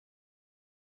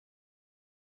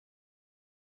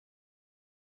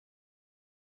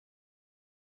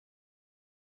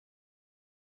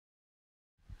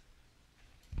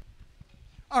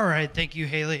All right, thank you,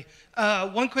 Haley.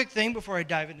 One quick thing before I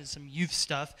dive into some youth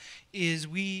stuff is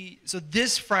so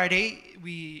this Friday,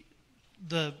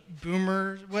 the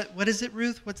Boomers, what is it,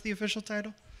 Ruth? What's the official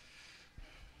title?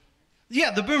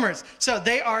 Yeah, the Boomers. So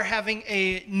they are having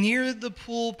a near the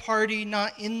pool party,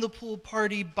 not in the pool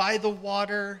party, by the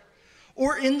water,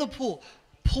 or in the pool.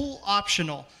 Pool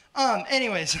optional.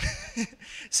 Anyways,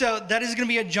 so that is going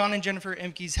to be at John and Jennifer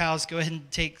Emke's house. Go ahead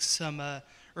and take some,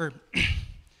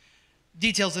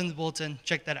 details in the bulletin.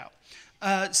 Check that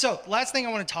out. So last thing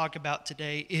I want to talk about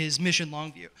today is Mission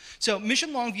Longview. So Mission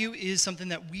Longview is something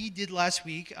that we did last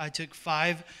week. I took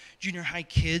 5 junior high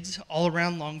kids all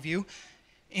around Longview,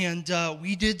 and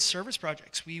we did service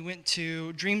projects. We went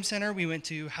to Dream Center, we went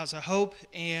to House of Hope,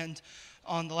 and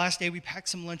on the last day we packed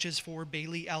some lunches for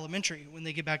Bailey Elementary when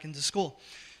they get back into school.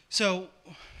 So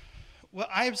what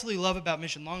I absolutely love about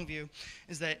Mission Longview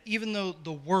is that even though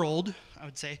the world, I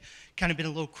would say, kind of been a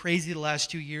little crazy the last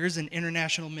 2 years and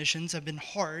international missions have been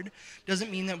hard,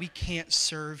 doesn't mean that we can't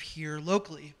serve here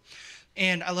locally.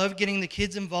 And I love getting the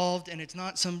kids involved, and it's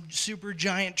not some super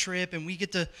giant trip, and we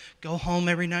get to go home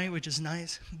every night, which is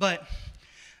nice. But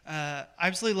I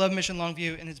absolutely love Mission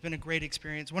Longview, and it's been a great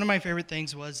experience. One of my favorite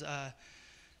things was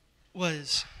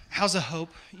House of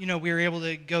Hope. You know, we were able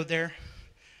to go there.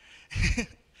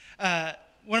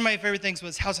 One of my favorite things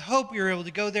was House of Hope. We were able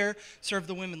to go there, serve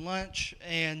the women lunch,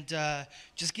 and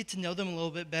just get to know them a little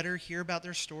bit better, hear about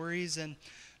their stories. And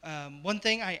one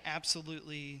thing I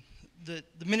absolutely, the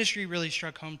ministry really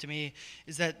struck home to me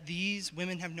is that these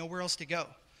women have nowhere else to go.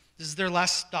 This is their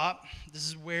last stop. This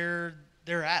is where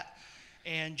they're at.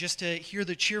 And just to hear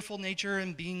the cheerful nature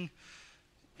and being,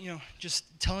 just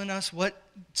telling us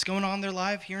what's going on in their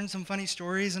life, hearing some funny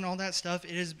stories and all that stuff,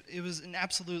 it was an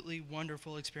absolutely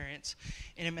wonderful experience,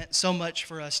 and it meant so much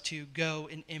for us to go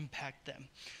and impact them.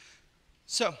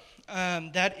 So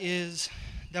that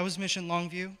was Mission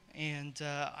Longview, and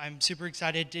I'm super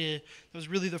excited it was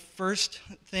really the first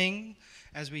thing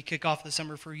as we kick off the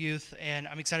summer for youth, and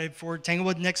I'm excited for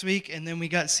Tanglewood next week, and then we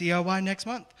got CLY next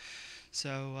month.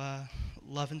 So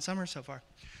love and summer so far.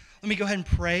 Let me go ahead and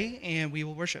pray, and we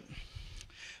will worship.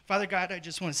 Father God, I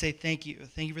just want to say thank you.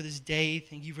 Thank you for this day.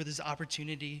 Thank you for this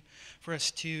opportunity for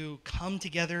us to come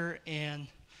together and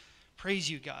praise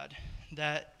you, God,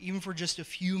 that even for just a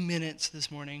few minutes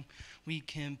this morning, we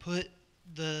can put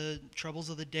the troubles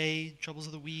of the day, troubles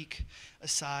of the week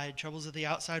aside, troubles of the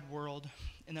outside world,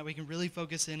 and that we can really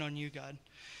focus in on you, God,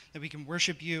 that we can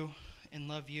worship you and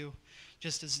love you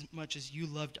just as much as you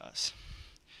loved us.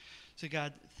 So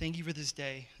God, thank you for this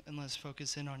day, and let's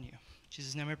focus in on you. In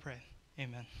Jesus' name I pray.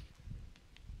 Amen.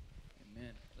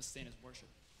 Amen. Let's stand as worship.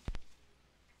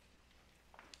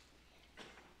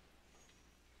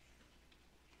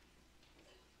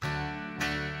 I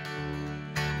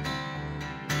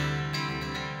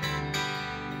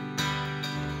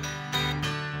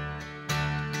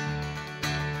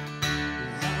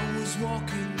was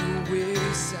walking the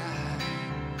wayside,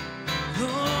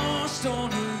 lost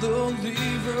on a lonely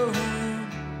road.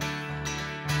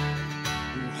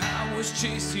 I was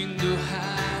chasing the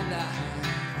high life,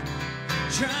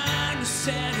 trying to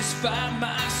satisfy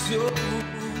my soul.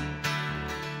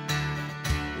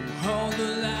 All the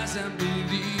lies I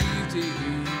believed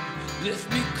in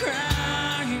left me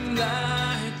crying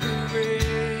like the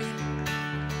rain.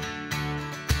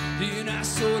 Then I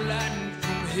saw lightning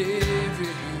from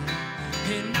heaven,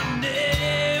 and I've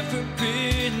never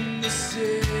been the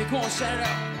same. Come on, shout it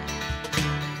out.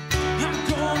 I'm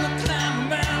gonna climb a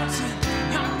mountain,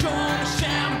 I'm gonna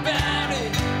shout about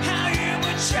it. I am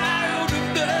a child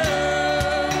of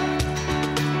love.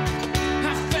 I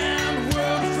found a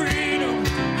world of freedom,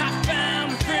 I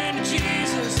found a friend of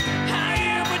Jesus. I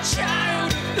am a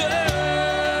child of love.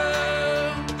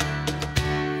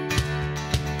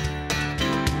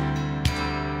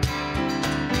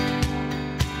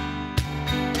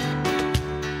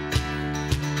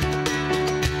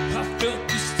 I felt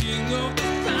the sting of the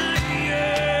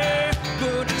fire.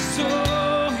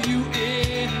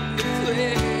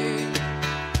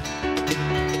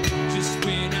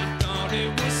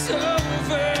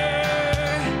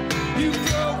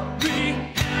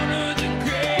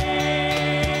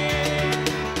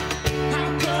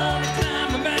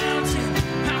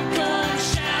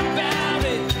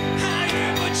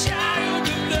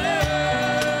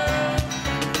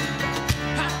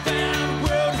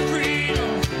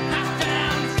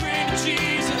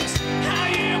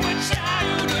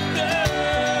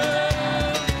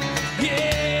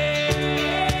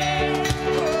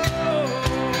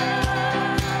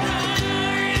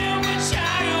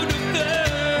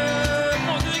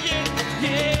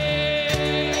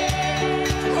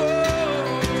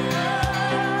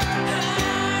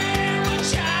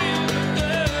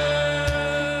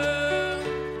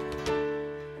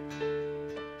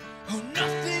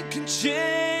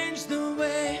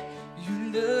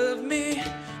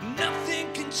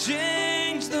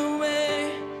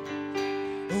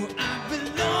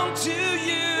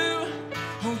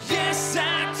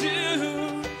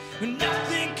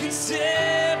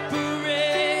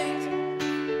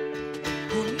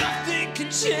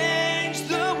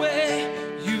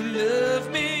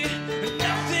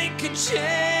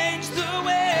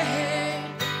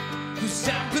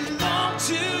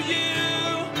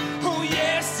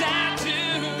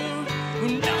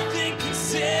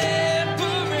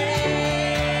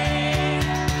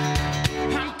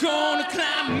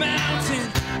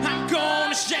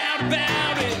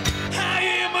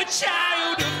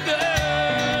 child of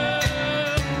love.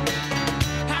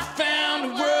 I found a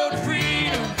world of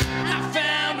freedom. I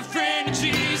found a friend in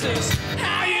Jesus.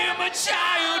 I am a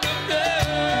child of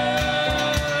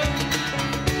love.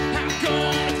 I'm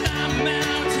gonna climb a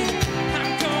mountain.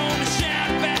 I'm gonna shout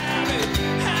about it.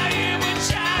 I am a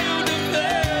child of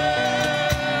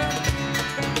love.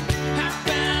 I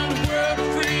found a world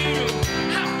of freedom.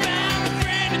 I found a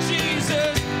friend in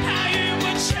Jesus. I am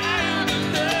a child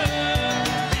of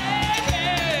love.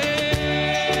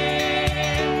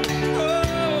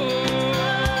 Oh,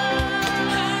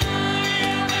 I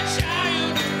am a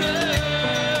child of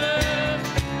love.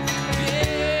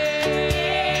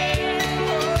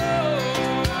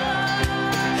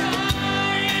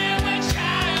 I am a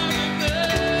child of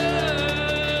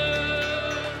love.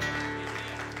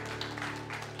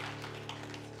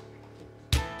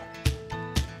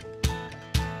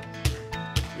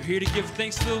 We're here to give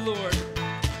thanks to the Lord.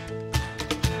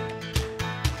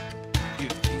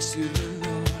 Give thanks to the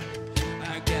Lord,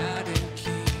 our God and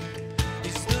King.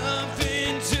 His love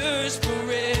endures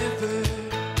forever.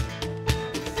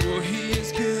 For He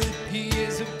is good, He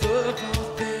is above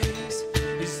all things.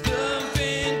 His love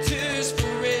endures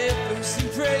forever. Sing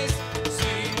praise,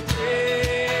 sing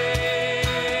praise,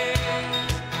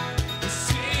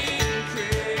 sing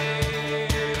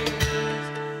praise.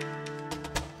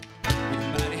 With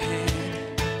mighty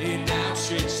hand and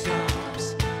outstretched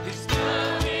arms, His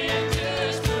love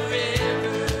endures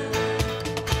forever.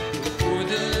 For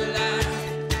the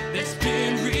life that's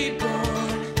been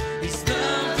reborn, His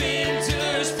love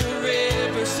endures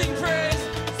forever. Sing praise,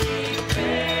 sing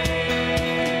praise,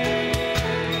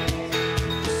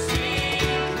 sing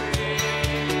praise,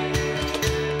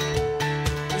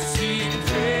 sing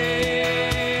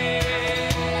praise,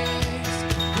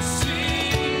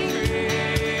 sing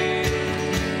praise.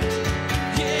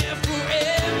 Yeah,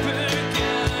 forever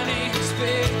God is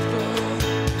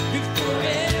faithful, and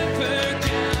forever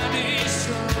God is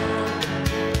strong,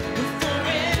 and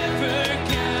forever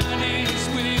God is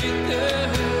with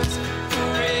us,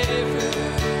 forever,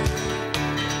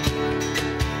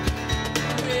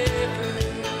 forever.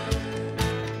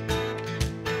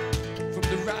 From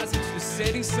the rising to the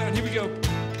setting sun, here we go.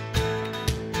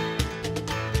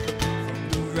 From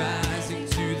the rising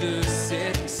to the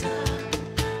setting sun,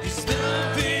 His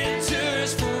love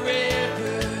endures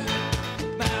forever.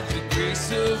 By the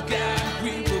grace of God,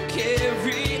 we will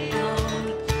carry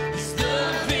on. His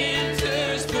love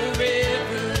endures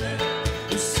forever.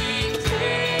 We'll sing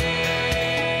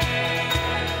praise,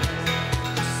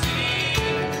 we'll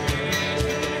sing praise.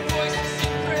 With your voice, we'll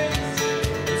sing praise.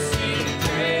 We'll sing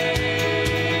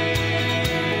praise,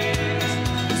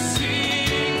 we'll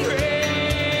sing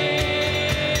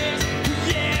praise.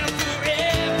 Yeah,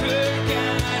 forever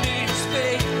God is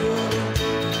faithful,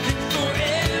 and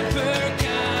forever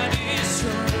God is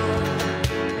strong,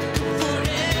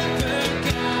 forever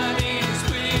God is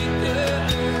with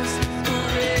us,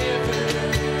 forever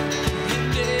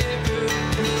and ever.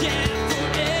 Yeah,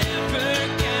 forever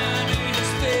God is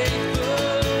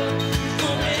faithful,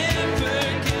 forever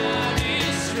God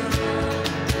is strong,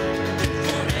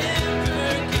 forever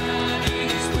God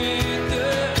is with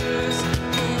us,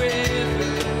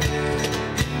 forever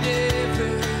and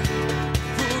ever,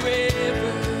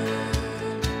 forever.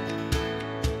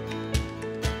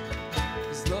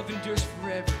 His love endures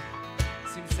forever.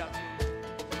 Sing this out to him.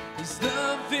 His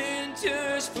love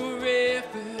endures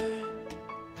forever.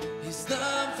 His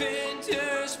love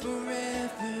endures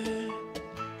forever.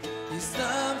 His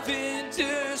love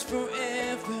endures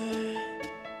forever.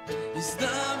 His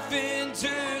love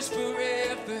endures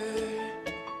forever.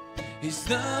 His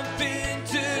love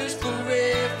endures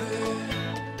forever.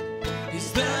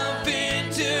 His love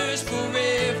endures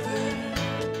forever.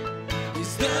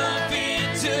 His love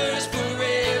endures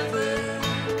forever.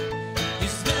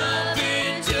 His love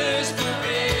endures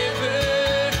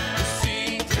forever. We'll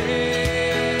sing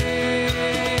praise.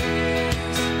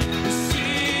 We'll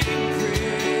sing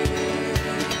praise.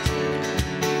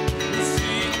 We'll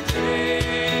sing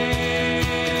praise.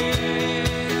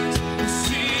 We'll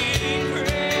sing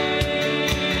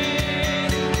praise.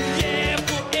 Yeah,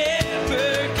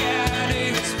 forever God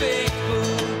is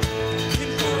faithful,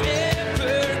 and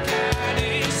forever God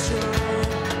is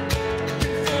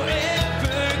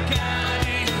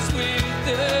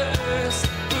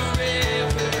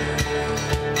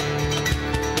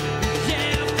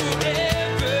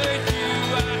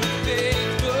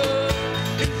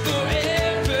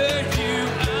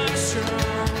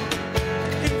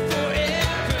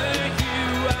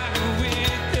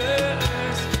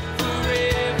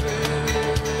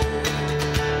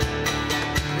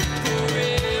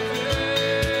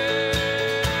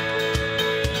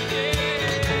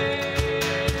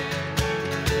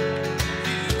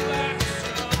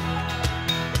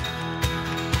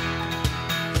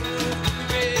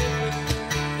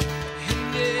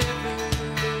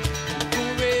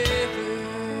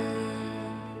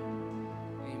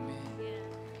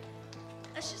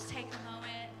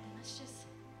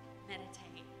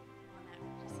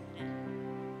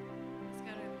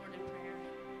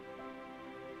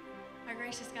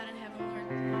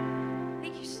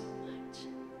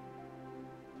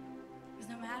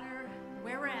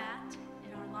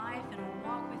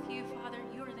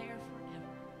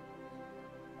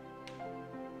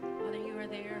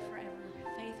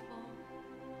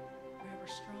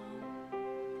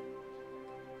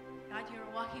God, you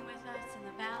were walking with us in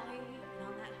the valley and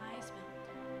on that highest mountain.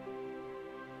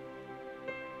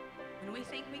 When we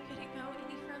think we couldn't go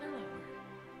any further lower,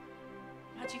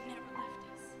 God, you've never left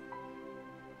us.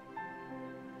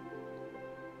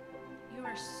 You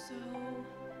are so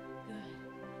good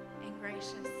and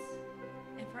gracious.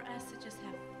 And for us to just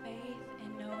have faith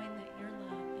in knowing that your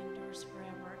love endures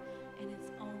forever, and it's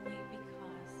only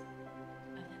because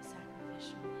of that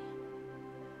sacrificial lamb.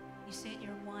 You sent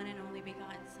your one and only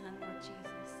begotten Son, Lord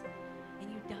Jesus, and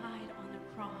you died on the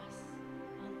cross,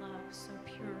 a love so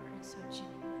pure and so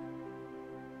genuine.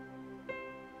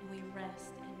 And we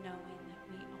rest in knowing that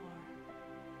we are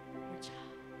your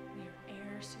child. We are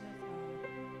heirs to the throne,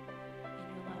 and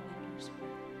your love endures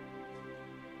forever.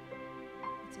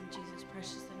 It's in Jesus'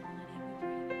 precious and holy name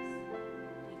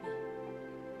we pray this. Amen.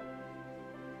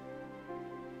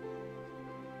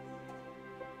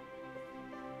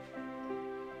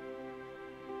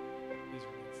 Please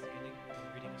remain standing for the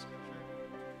reading of Scripture.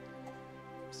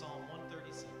 Psalm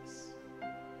 136. I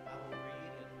will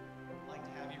read and I'd like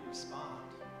to have you respond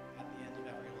at the end of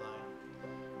every line.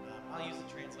 I'll use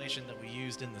the translation that we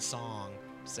used in the song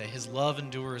to say, His love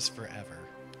endures forever.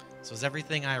 So as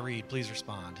everything I read, please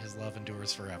respond. His love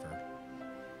endures forever.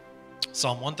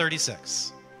 Psalm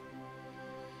 136.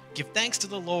 Give thanks to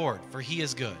the Lord, for He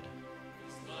is good.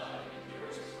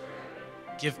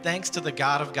 Give thanks to the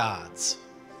God of gods.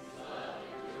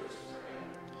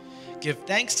 Give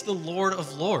thanks to the Lord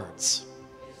of lords.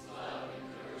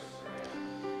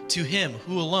 To Him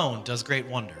who alone does great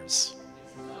wonders.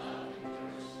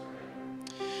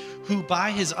 Who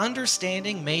by His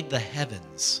understanding made the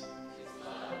heavens.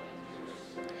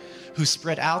 Who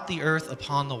spread out the earth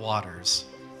upon the waters.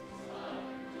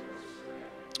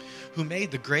 Who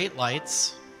made the great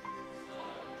lights,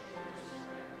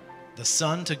 the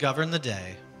sun to govern the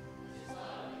day,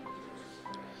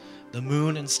 the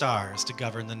moon and stars to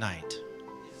govern the night.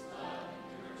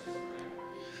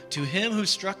 To Him who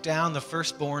struck down the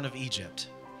firstborn of Egypt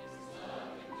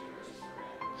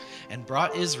and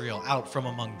brought Israel out from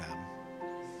among them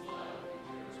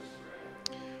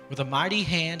with a mighty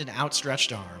hand and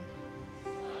outstretched arm.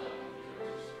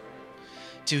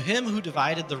 To Him who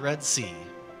divided the Red Sea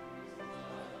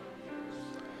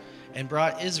and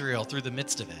brought Israel through the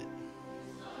midst of it,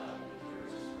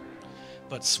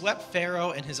 but swept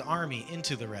Pharaoh and his army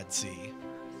into the Red Sea.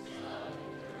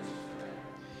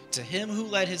 To Him who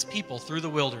led His people through the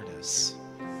wilderness.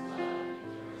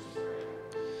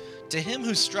 To Him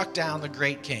who struck down the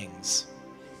great kings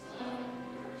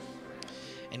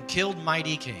and killed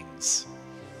mighty kings.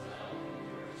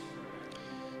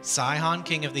 Sihon,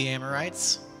 king of the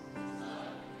Amorites,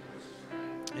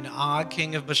 and Og,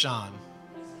 king of Bashan,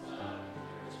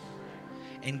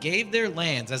 and gave their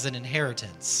lands as an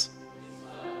inheritance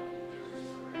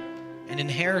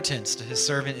to His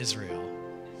servant Israel.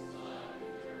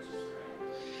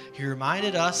 He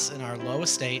reminded us in our low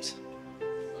estate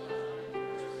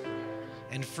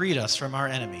and freed us from our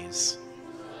enemies.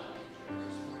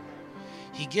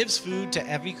 He gives food to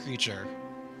every creature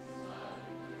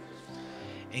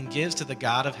and gives to the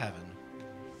God of heaven.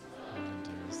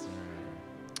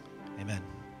 Amen.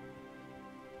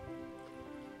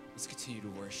 Let's continue to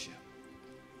worship.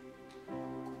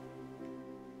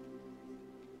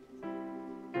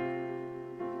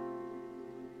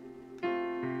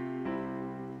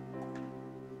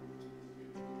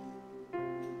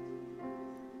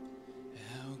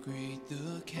 How great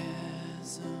the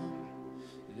chasm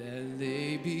that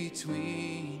lay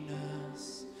between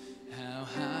us, how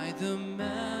high the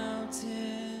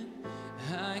mountain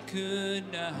I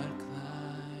could not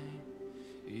climb.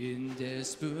 In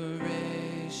desperation,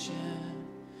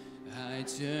 I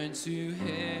turned to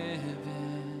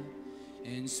heaven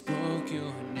and spoke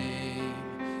your name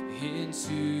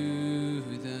into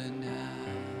the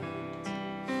night.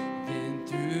 Then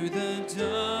through the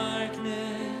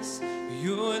darkness,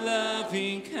 your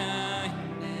loving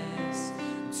kindness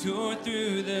tore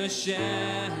through the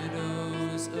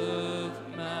shadows of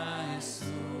my soul.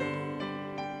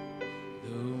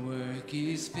 The work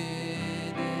is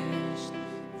finished,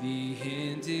 the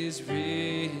end is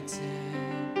written.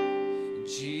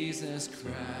 Jesus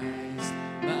Christ,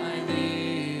 my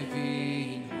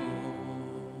living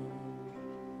hope.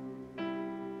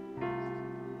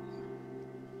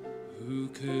 Who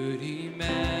could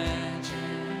imagine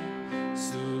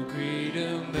so great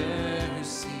a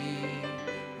mercy?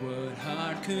 What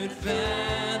heart could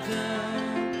fathom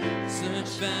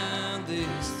such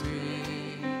boundless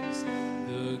threes?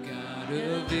 The God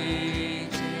of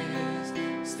ages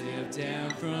stepped down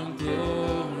from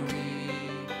glory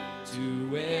to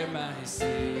wear my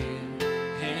sin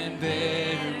and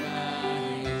bear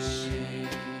my shame.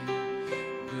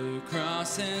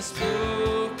 has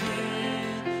spoken,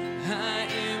 I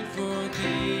am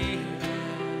forgiven.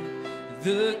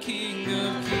 The King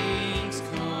of Kings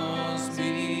calls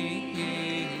me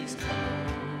his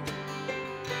own.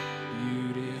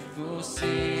 Beautiful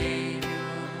Savior,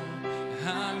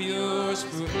 I'm yours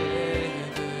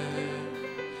forever.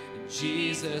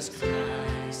 Jesus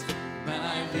Christ,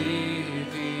 my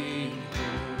living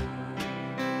hope.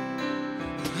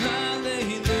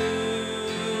 Hallelujah,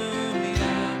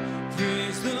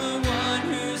 praise the one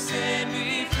who set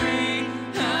me free.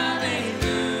 Hallelujah,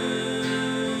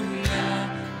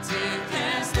 death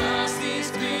has lost its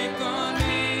grip on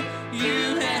me.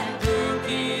 You have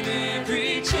broken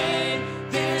every chain.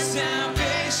 There's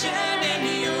salvation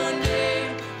in your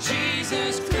name,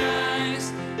 Jesus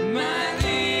Christ, my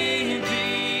living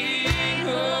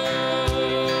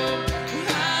hope.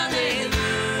 Hallelujah,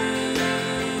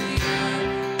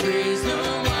 praise the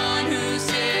one who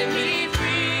set me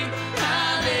free.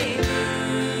 Hallelujah,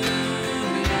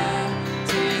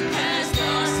 death has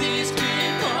lost its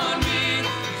grip on me.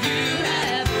 You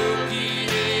have broken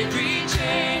every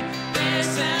chain. There's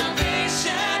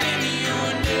salvation in your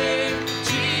name,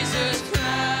 Jesus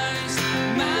Christ,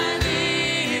 my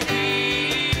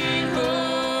living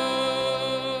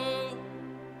hope.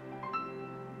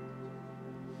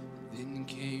 Then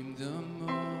came the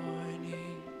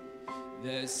morning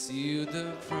that sealed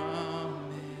the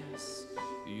promise.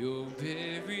 Your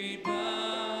buried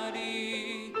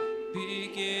body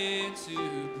began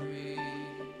to breathe.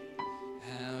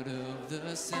 Out of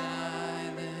the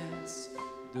silence,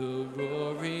 the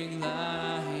roaring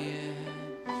lion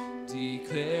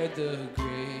declared the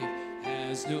grave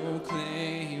has no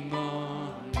claim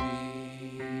on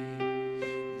me.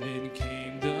 Then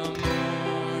came the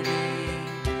morning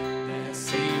that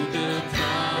sealed the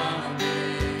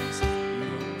promise.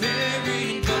 Your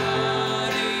buried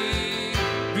body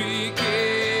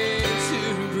began to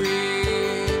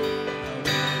breathe. Out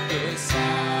of the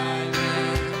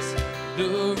silence, the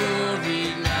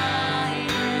roaring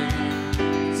lion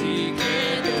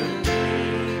declared the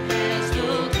grave has no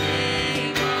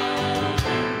claim on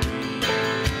me.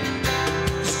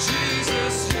 'Cause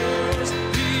Jesus, yours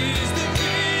is the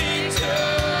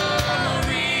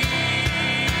victory.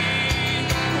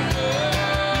 Oh,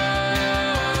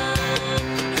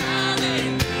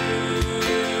 hallelujah,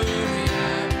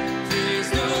 praise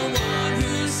the one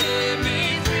who set me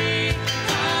free.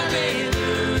 Hallelujah,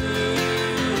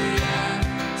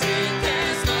 death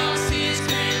has lost its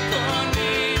grip on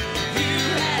me. You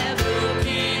have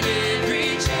broken every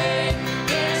chain.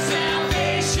 There's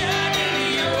salvation in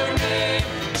your name,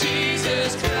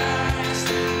 Jesus Christ,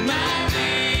 my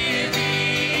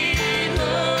living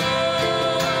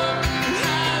hope.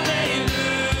 Hallelujah,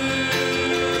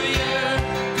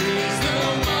 praise the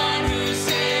one who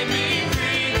set me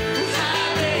free.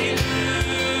 Hallelujah,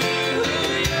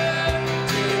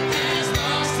 death has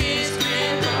lost its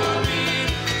grip on me.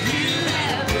 You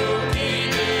have broken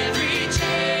every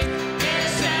chain.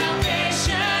 There's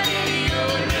salvation in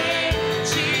your name,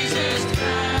 Jesus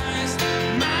Christ,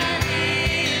 my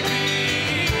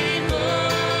living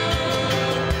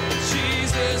hope.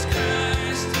 Jesus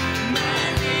Christ, my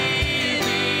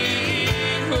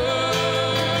living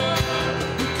hope.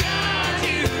 God,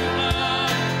 you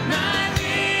are my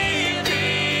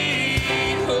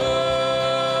living hope.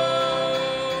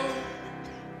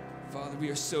 Father, we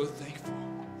are so thankful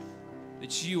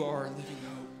that you are our living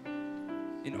hope.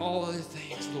 In all other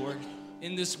things, Lord,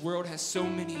 in this world has so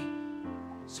many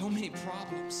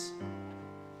problems.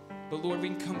 But Lord, we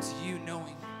can come to you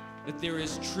knowing that there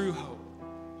is true hope.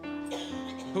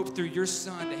 Hope through your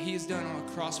Son that he has done on a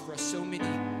cross for us so many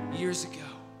years ago.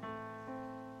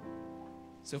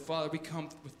 So Father, we come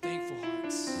with thankful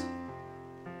hearts,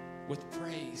 with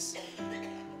praise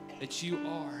that you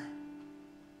are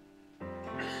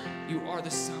the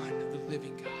Son of the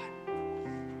living God.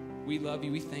 We love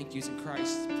you. We thank you. It's in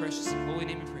Christ's precious and holy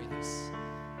name we pray this.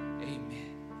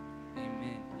 Amen.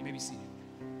 Amen. You may be seated.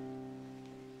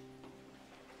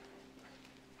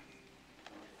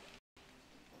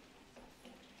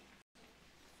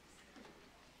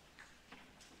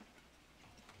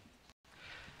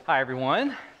 Hi,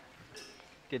 everyone.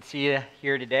 Good to see you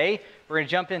here today. We're going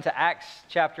to jump into Acts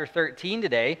chapter 13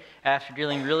 today after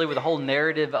dealing really with the whole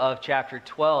narrative of chapter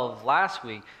 12 last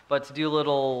week, but to do a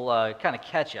little kind of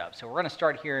catch up. So we're going to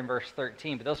start here in verse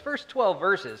 13, but those first 12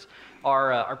 verses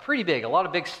are pretty big. A lot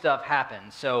of big stuff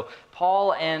happens. So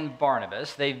Paul and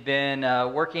Barnabas, they've been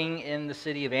working in the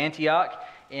city of Antioch,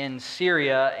 in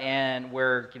Syria, and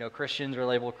where Christians are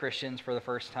labeled Christians for the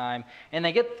first time, and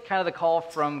they get kind of the call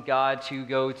from God to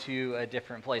go to a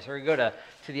different place, or go to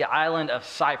the island of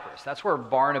Cyprus. That's where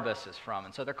Barnabas is from,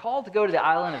 and so they're called to go to the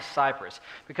island of Cyprus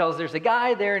because there's a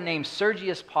guy there named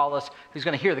Sergius Paulus who's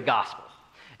going to hear the gospel.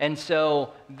 And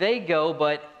so they go,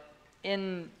 but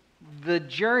in the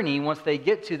journey, once they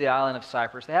get to the island of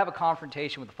Cyprus, they have a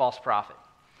confrontation with a false prophet.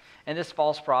 And this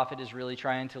false prophet is really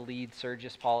trying to lead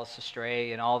Sergius Paulus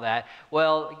astray and all that.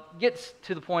 Well, it gets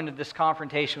to the point of this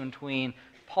confrontation between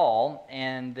Paul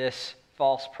and this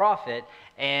false prophet,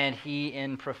 and he,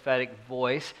 in prophetic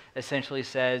voice, essentially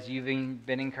says, you've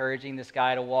been encouraging this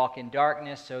guy to walk in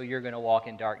darkness, so you're going to walk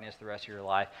in darkness the rest of your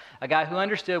life. A guy who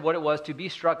understood what it was to be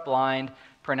struck blind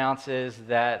pronounces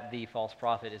that the false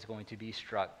prophet is going to be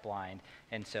struck blind,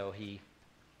 and so he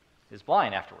is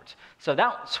blind afterwards. So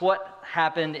that's what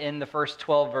happened in the first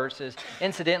 12 verses.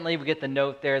 Incidentally, we get the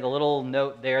note there, the little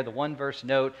note there, the one-verse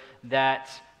note that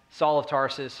Saul of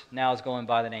Tarsus now is going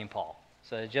by the name Paul.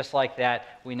 So just like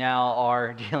that, we now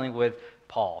are dealing with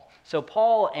Paul. So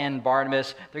Paul and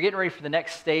Barnabas, they're getting ready for the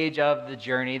next stage of the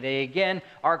journey. They again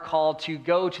are called to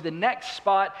go to the next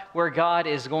spot where God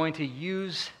is going to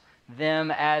use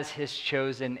them as his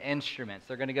chosen instruments.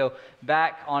 They're going to go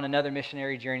back on another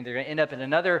missionary journey. They're going to end up in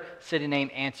another city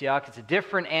named Antioch. It's a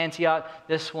different Antioch,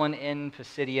 this one in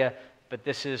Pisidia, but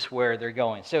this is where they're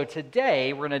going. So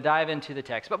today, we're going to dive into the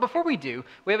text. But before we do,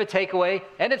 we have a takeaway,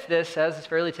 and it's this, as is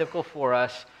fairly typical for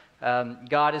us.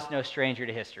 God is no stranger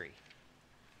to history.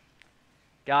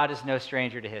 God is no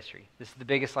stranger to history. This is the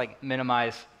biggest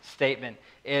minimized statement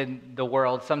in the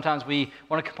world. Sometimes we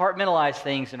want to compartmentalize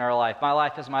things in our life. My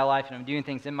life is my life, and I'm doing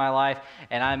things in my life,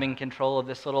 and I'm in control of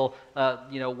this little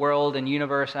world and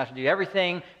universe. And I have to do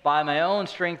everything by my own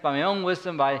strength, by my own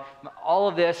wisdom, by all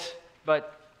of this.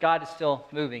 But God is still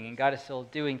moving, and God is still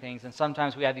doing things. And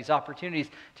sometimes we have these opportunities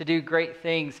to do great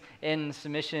things in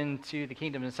submission to the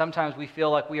kingdom. And sometimes we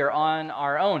feel like we are on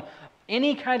our own.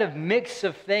 Any kind of mix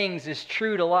of things is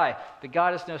true to life, but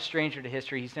God is no stranger to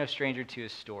history. He's no stranger to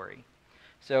his story.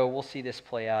 So we'll see this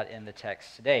play out in the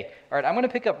text today. All right, I'm going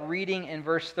to pick up reading in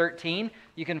verse 13.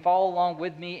 You can follow along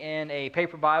with me in a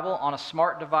paper Bible, on a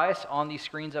smart device, on these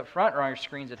screens up front, or on your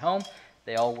screens at home.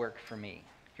 They all work for me.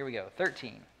 Here we go,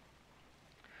 13.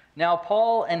 Now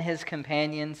Paul and his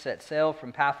companions set sail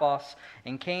from Paphos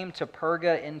and came to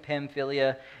Perga in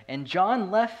Pamphylia, and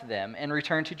John left them and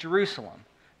returned to Jerusalem.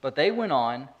 But they went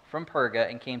on from Perga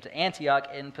and came to Antioch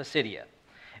in Pisidia.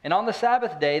 And on the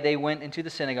Sabbath day they went into the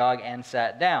synagogue and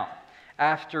sat down.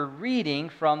 After reading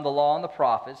from the law and the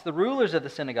prophets, the rulers of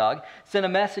the synagogue sent a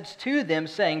message to them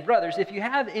saying, brothers, if you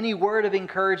have any word of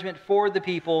encouragement for the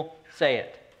people, say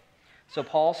it. So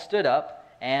Paul stood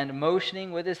up and,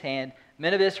 motioning with his hand,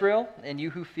 men of Israel, and you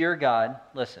who fear God,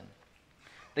 listen.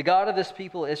 The God of this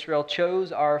people, Israel,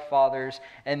 chose our fathers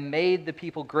and made the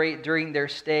people great during their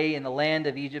stay in the land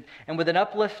of Egypt. And with an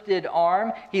uplifted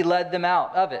arm, he led them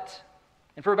out of it.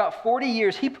 And for about 40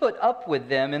 years, he put up with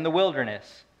them in the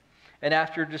wilderness. And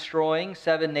after destroying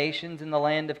 7 nations in the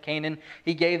land of Canaan,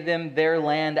 he gave them their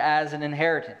land as an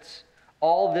inheritance.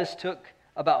 All this took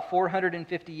about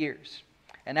 450 years.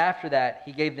 And after that,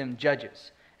 he gave them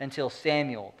judges until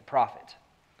Samuel the prophet.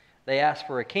 They asked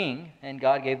for a king, and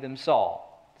God gave them Saul,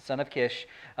 son of Kish,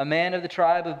 a man of the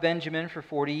tribe of Benjamin, for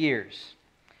 40 years.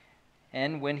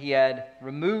 And when he had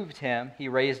removed him, he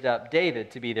raised up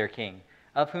David to be their king,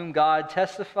 of whom God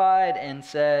testified and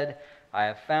said, I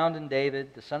have found in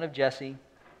David, the son of Jesse,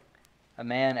 a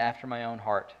man after my own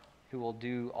heart, who will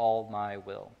do all my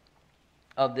will.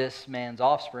 Of this man's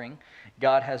offspring,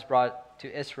 God has brought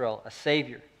to Israel a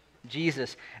Savior,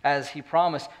 Jesus, as he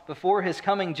promised. Before his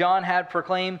coming, John had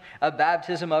proclaimed a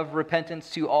baptism of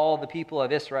repentance to all the people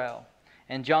of Israel.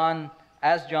 And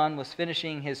as John was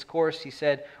finishing his course, he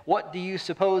said, what do you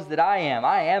suppose that I am?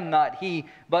 I am not he,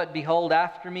 but behold,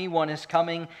 after me one is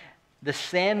coming, the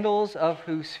sandals of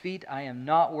whose feet I am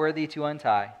not worthy to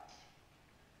untie.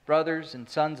 Brothers and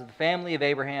sons of the family of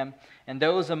Abraham, and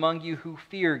those among you who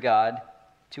fear God,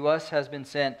 to us has been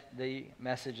sent the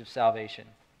message of salvation.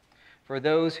 For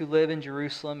those who live in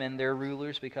Jerusalem and their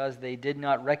rulers, because they did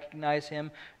not recognize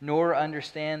him, nor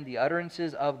understand the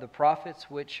utterances of the prophets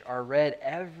which are read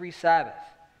every Sabbath,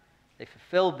 they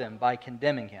fulfilled them by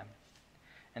condemning him.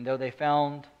 And though they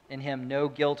found in him no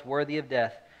guilt worthy of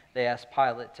death, they asked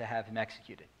Pilate to have him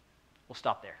executed. We'll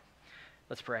stop there.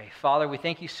 Let's pray. Father, we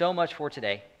thank you so much for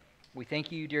today. We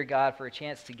thank you, dear God, for a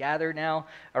chance to gather now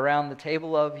around the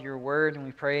table of your word, and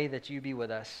we pray that you be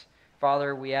with us.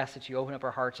 Father, we ask that you open up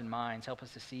our hearts and minds, help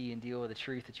us to see and deal with the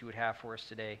truth that you would have for us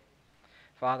today.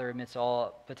 Father, amidst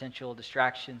all potential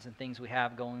distractions and things we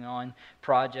have going on,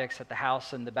 projects at the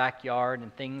house and the backyard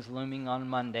and things looming on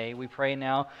Monday, we pray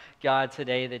now, God,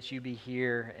 today that you be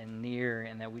here and near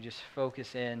and that we just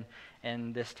focus in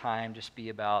and this time just be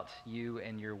about you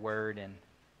and your word and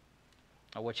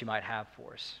what you might have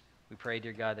for us. We pray,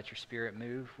 dear God, that your Spirit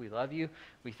move. We love you.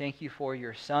 We thank you for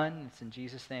your Son. It's in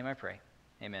Jesus' name I pray.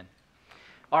 Amen.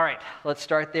 All right, let's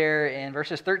start there in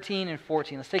verses 13 and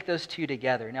 14. Let's take those two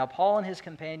together. Now, Paul and his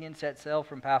companions set sail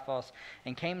from Paphos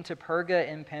and came to Perga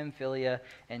in Pamphylia,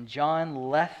 and John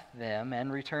left them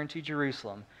and returned to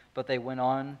Jerusalem. But they went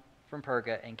on from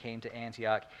Perga and came to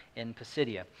Antioch in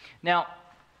Pisidia. Now,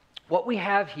 what we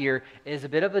have here is a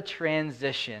bit of a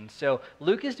transition. So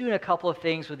Luke is doing a couple of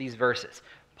things with these verses.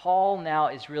 Paul now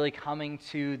is really coming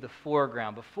to the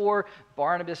foreground. Before,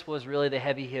 Barnabas was really the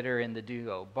heavy hitter in the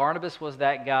duo. Barnabas was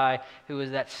that guy who was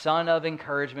that son of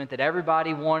encouragement that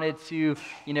everybody wanted to,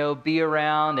 be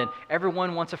around, and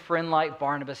everyone wants a friend like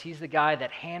Barnabas. He's the guy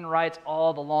that handwrites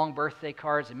all the long birthday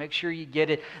cards and make sure you get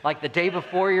it like the day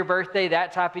before your birthday,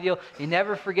 that type of deal. He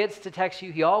never forgets to text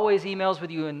you. He always emails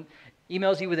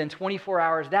you within 24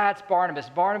 hours. That's Barnabas.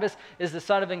 Barnabas is the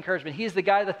son of encouragement. He's the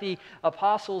guy that the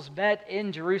apostles met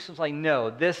in Jerusalem. It's like, no,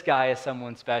 this guy is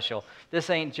someone special. This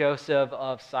ain't Joseph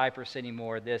of Cyprus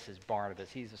anymore. This is Barnabas.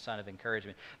 He's the son of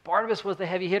encouragement. Barnabas was the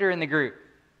heavy hitter in the group.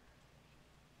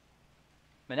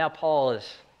 But now Paul is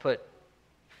put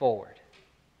forward.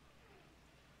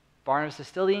 Barnabas is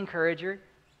still the encourager.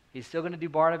 He's still going to do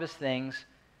Barnabas things.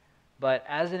 But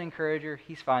as an encourager,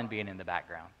 he's fine being in the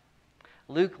background.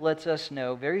 Luke lets us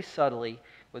know very subtly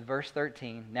with verse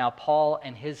 13, now Paul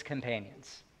and his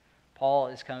companions. Paul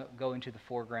is going to the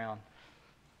foreground.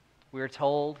 We are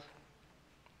told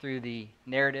through the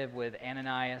narrative with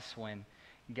Ananias when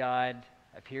God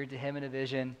appeared to him in a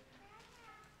vision,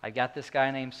 I got this guy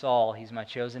named Saul. He's my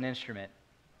chosen instrument.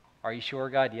 Are you sure,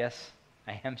 God? Yes,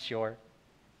 I am sure.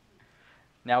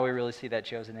 Now we really see that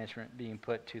chosen instrument being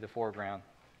put to the foreground.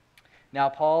 Now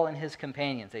Paul and his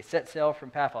companions, they set sail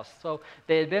from Paphos. So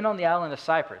they had been on the island of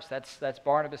Cyprus. That's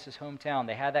Barnabas' hometown.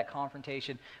 They had that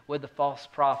confrontation with the false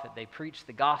prophet. They preached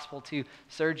the gospel to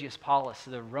Sergius Paulus,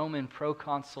 the Roman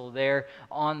proconsul there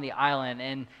on the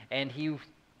island, and he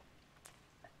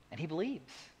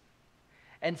believes.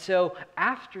 And so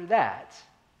after that,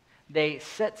 they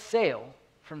set sail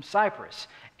from Cyprus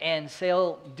and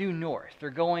sail due north. They're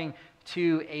going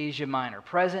to Asia Minor,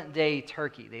 present-day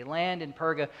Turkey. They land in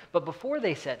Perga, but before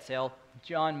they set sail,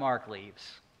 John Mark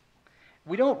leaves.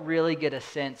 We don't really get a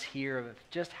sense here of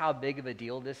just how big of a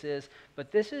deal this is,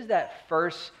 but this is that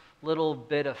first little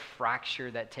bit of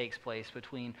fracture that takes place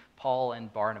between Paul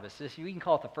and Barnabas. We can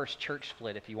call it the first church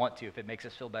split if you want to, if it makes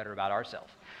us feel better about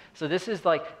ourselves. So this is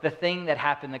like the thing that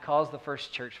happened that caused the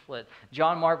first church split.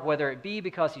 John Mark, whether it be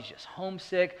because he's just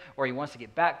homesick or he wants to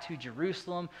get back to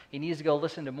Jerusalem, he needs to go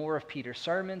listen to more of Peter's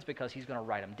sermons because he's going to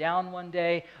write them down one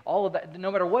day. All of that, no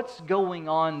matter what's going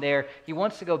on there, he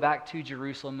wants to go back to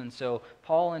Jerusalem. And so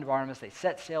Paul and Barnabas, they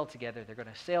set sail together. They're going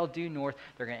to sail due north.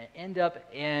 They're going to end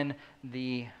up in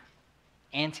the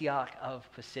Antioch of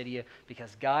Pisidia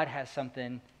because God has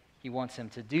something he wants them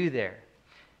to do there.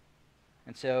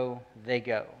 And so they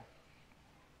go.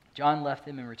 John left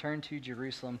them and returned to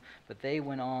Jerusalem, but they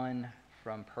went on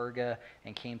from Perga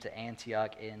and came to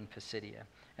Antioch in Pisidia.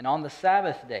 And on the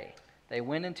Sabbath day, they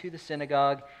went into the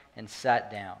synagogue and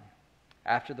sat down.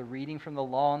 After the reading from the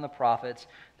law and the prophets,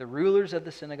 the rulers of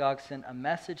the synagogue sent a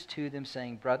message to them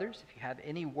saying, brothers, if you have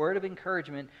any word of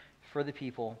encouragement for the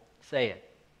people, say it.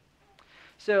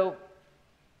 So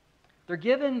they're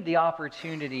given the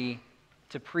opportunity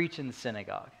to preach in the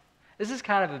synagogue. This is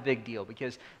kind of a big deal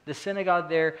because the synagogue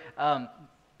there,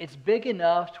 it's big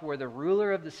enough to where the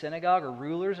ruler of the synagogue or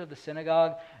rulers of the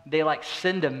synagogue, they like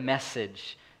send a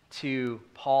message to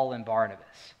Paul and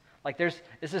Barnabas. Like this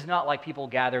is not like people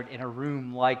gathered in a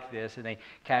room like this and they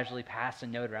casually pass a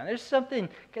note around. This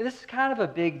is kind of a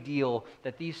big deal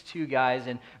that these two guys,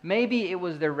 and maybe it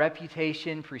was their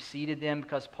reputation preceded them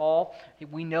because Paul,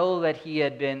 we know that he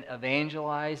had been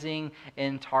evangelizing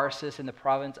in Tarsus in the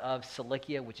province of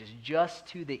Cilicia, which is just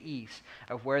to the east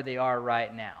of where they are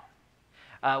right now.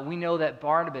 We know that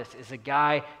Barnabas is a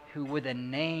guy who with a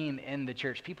name in the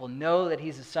church. People know that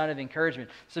he's a son of encouragement.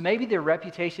 So maybe their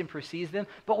reputation precedes them,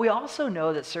 but we also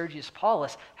know that Sergius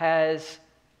Paulus has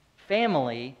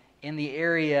family in the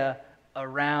area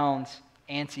around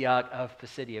Antioch of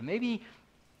Pisidia. Maybe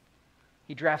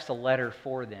he drafts a letter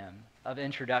for them of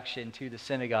introduction to the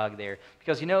synagogue there.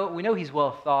 Because we know he's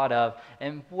well thought of,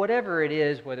 and whatever it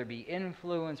is, whether it be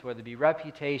influence, whether it be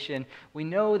reputation, we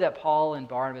know that Paul and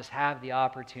Barnabas have the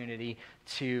opportunity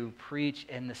to preach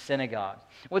in the synagogue.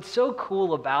 What's so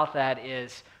cool about that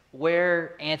is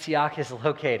where Antioch is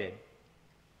located.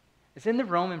 It's in the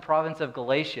Roman province of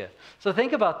Galatia. So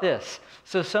think about this.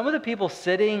 So some of the people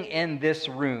sitting in this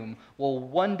room will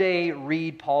one day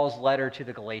read Paul's letter to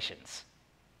the Galatians,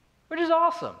 which is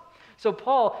awesome. So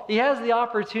Paul, he has the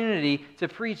opportunity to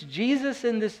preach Jesus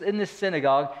in this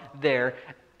synagogue there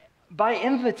by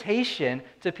invitation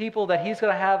to people that he's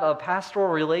going to have a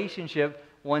pastoral relationship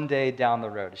one day down the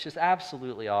road. It's just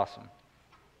absolutely awesome.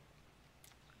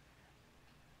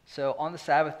 So on the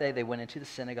Sabbath day, they went into the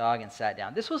synagogue and sat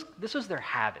down. This was their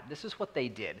habit. This is what they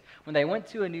did. When they went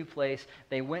to a new place,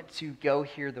 they went to go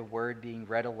hear the word being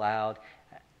read aloud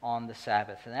on the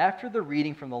Sabbath. And after the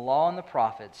reading from the law and the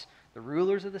prophets, the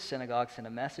rulers of the synagogue sent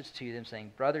a message to them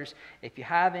saying, "Brothers, if you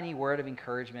have any word of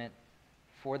encouragement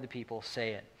for the people,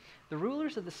 say it." The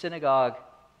rulers of the synagogue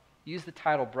used the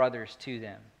title brothers to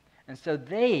them. And so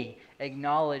they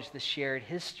acknowledge the shared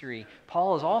history.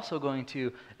 Paul is also going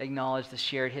to acknowledge the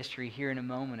shared history here in a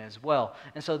moment as well.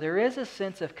 And so there is a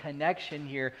sense of connection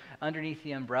here underneath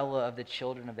the umbrella of the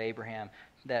children of Abraham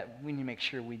that we need to make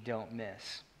sure we don't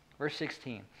miss. Verse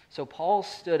 16, so Paul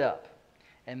stood up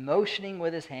and motioning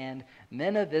with his hand,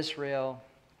 "Men of Israel,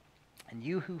 and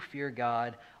you who fear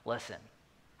God, listen."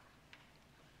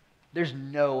 There's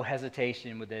no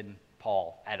hesitation within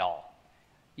Paul at all.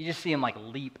 You just see him like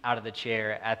leap out of the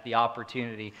chair at the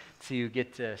opportunity to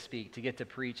get to speak, to get to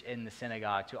preach in the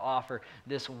synagogue, to offer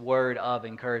this word of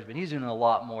encouragement. He's doing a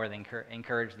lot more than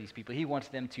encourage these people. He wants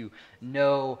them to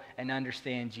know and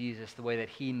understand Jesus the way that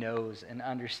he knows and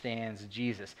understands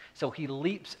Jesus. So he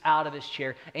leaps out of his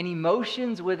chair and he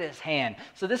motions with his hand.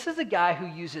 So this is a guy who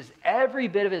uses every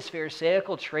bit of his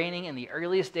Pharisaical training in the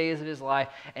earliest days of his life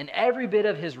and every bit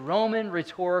of his Roman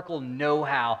rhetorical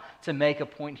know-how to make a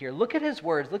point here. Look at his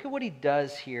words. Look at what he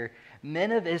does here.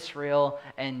 "Men of Israel,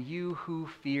 and you who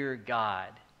fear God."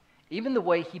 Even the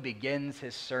way he begins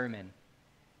his sermon,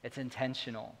 it's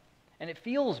intentional. And it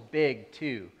feels big,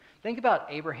 too. Think about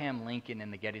Abraham Lincoln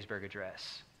in the Gettysburg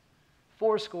Address.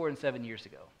 77 years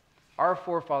ago. Our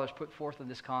forefathers put forth on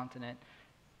this continent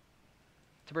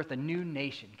to birth a new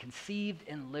nation, conceived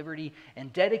in liberty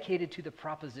and dedicated to the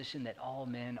proposition that all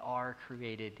men are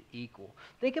created equal.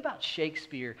 Think about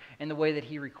Shakespeare and the way that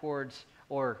he records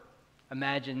or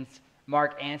imagines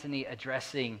Mark Antony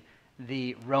addressing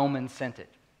the Roman Senate.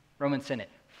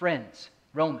 "Friends,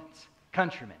 Romans,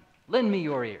 countrymen, lend me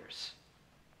your ears."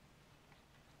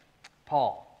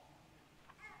 Paul,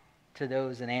 to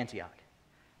those in Antioch,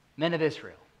 "Men of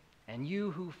Israel, and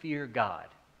you who fear God,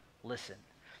 listen."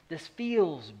 This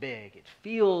feels big. It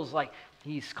feels like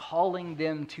he's calling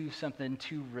them to something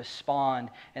to respond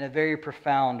in a very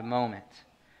profound moment.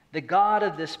 "The God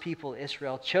of this people,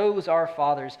 Israel, chose our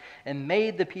fathers and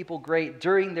made the people great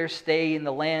during their stay in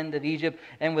the land of Egypt,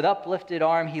 and with uplifted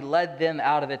arm he led them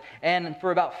out of it. And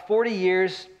for about 40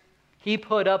 years, he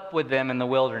put up with them in the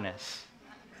wilderness."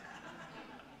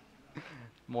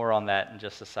 More on that in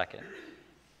just a second.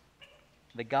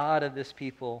 "The God of this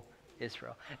people,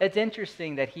 Israel." It's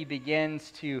interesting that he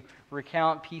begins to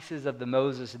recount pieces of the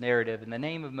Moses narrative, and the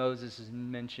name of Moses is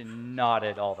mentioned not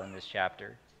at all in this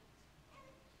chapter.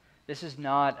 This is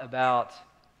not about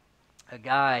a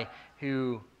guy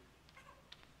who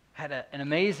had an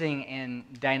amazing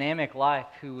and dynamic life,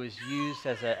 who was used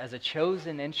as a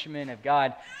chosen instrument of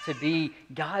God to be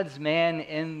God's man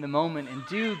in the moment and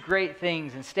do great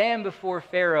things and stand before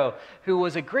Pharaoh, who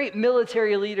was a great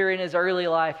military leader in his early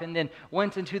life and then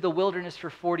went into the wilderness for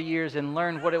 40 years and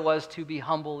learned what it was to be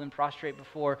humble and prostrate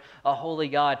before a holy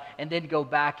God, and then go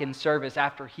back in service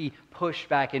after he pushed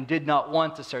back and did not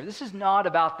want to serve. This is not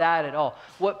about that at all.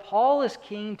 What Paul is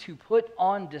keen to put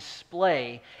on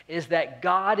display is that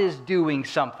God is doing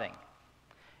something.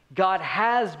 God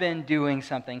has been doing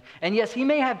something. And yes, he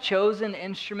may have chosen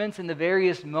instruments in the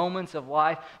various moments of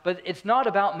life, but it's not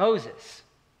about Moses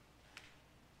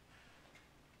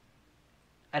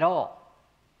at all.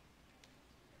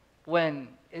 When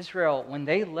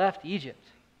they left Egypt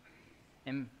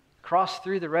and crossed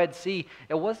through the Red Sea,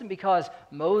 it wasn't because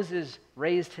Moses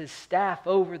raised his staff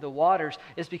over the waters.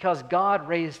 It's because God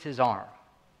raised his arm.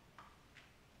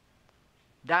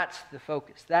 That's the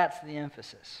focus. That's the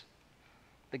emphasis.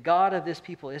 "The God of this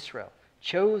people, Israel,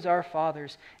 chose our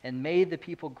fathers and made the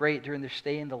people great during their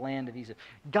stay in the land of Egypt."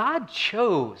 God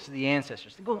chose the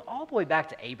ancestors. Going all the way back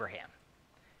to Abraham.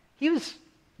 He was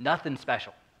nothing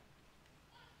special.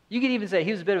 You could even say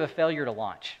he was a bit of a failure to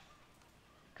launch,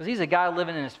 Because he's a guy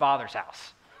living in his father's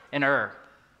house in Ur.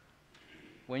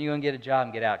 When are you going to get a job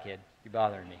and get out, kid? You're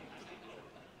bothering me.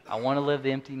 I want to live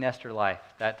the empty nester life,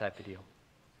 that type of deal.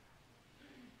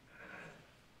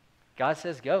 God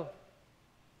says go.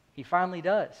 He finally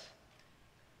does.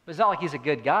 But it's not like he's a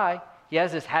good guy. He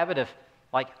has this habit of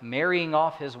like marrying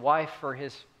off his wife for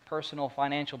his personal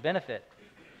financial benefit.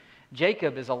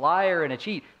 Jacob is a liar and a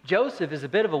cheat. Joseph is a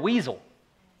bit of a weasel,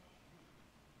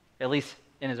 at least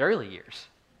in his early years.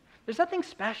 There's nothing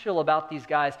special about these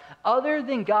guys other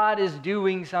than God is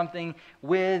doing something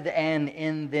with and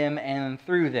in them and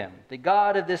through them. The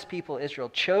God of this people, Israel,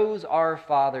 chose our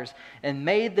fathers and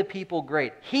made the people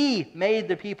great. He made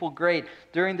the people great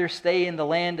during their stay in the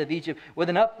land of Egypt. With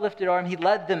an uplifted arm, he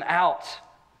led them out.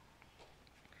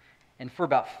 And for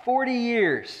about 40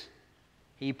 years,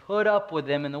 he put up with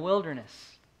them in the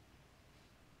wilderness.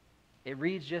 It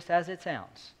reads just as it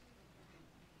sounds.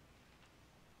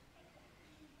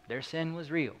 Their sin was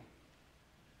real.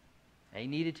 They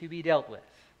needed to be dealt with.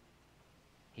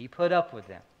 He put up with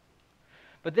them.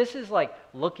 But this is like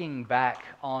looking back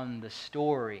on the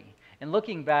story and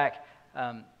looking back,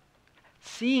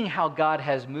 seeing how God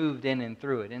has moved in and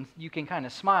through it. And you can kind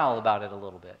of smile about it a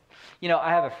little bit. You know, I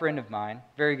have a friend of mine,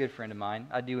 very good friend of mine.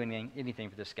 I'd do anything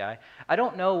for this guy. I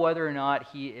don't know whether or not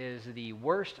he is the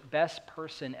worst, best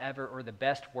person ever or the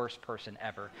best, worst person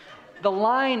ever. The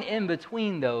line in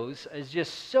between those is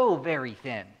just so very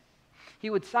thin.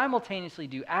 He would simultaneously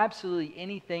do absolutely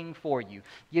anything for you,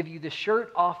 give you the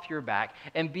shirt off your back,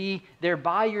 and be there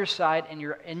by your side in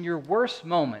your worst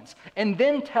moments, and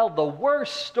then tell the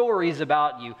worst stories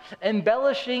about you,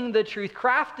 embellishing the truth,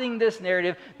 crafting this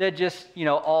narrative that just,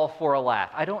 all for a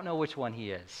laugh. I don't know which one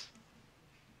he is.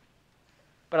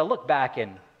 But I look back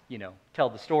and, tell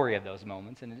the story of those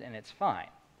moments, and it's fine.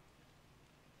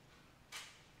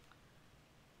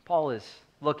 Paul is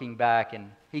looking back,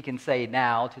 and he can say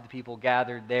now to the people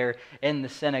gathered there in the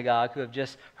synagogue who have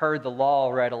just heard the law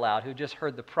read aloud, who have just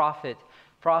heard the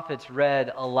prophets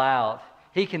read aloud,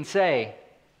 he can say,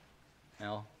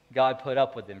 God put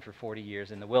up with them for 40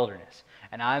 years in the wilderness.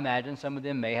 And I imagine some of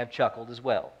them may have chuckled as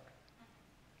well.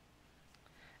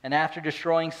 And after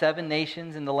destroying 7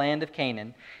 nations in the land of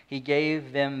Canaan, he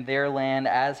gave them their land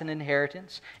as an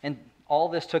inheritance, and all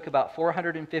this took about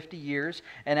 450 years,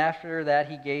 and after that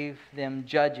he gave them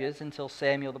judges until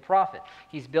Samuel the prophet.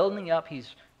 He's building up,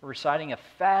 he's reciting a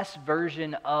fast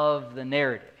version of the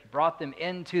narrative. He brought them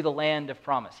into the land of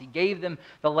promise. He gave them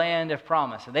the land of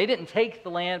promise. And they didn't take the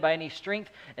land by any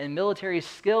strength and military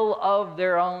skill of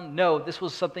their own. No, this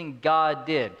was something God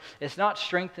did. It's not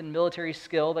strength and military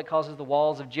skill that causes the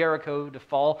walls of Jericho to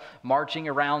fall, marching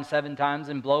around 7 times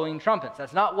and blowing trumpets.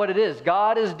 That's not what it is.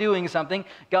 God is doing something.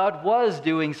 God was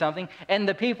doing something, and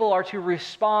the people are to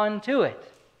respond to it.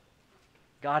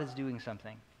 God is doing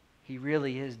something. He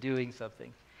really is doing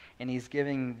something. And he's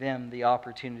giving them the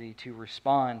opportunity to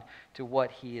respond to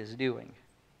what he is doing.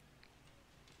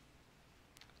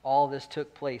 All this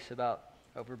took place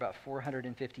over about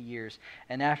 450 years.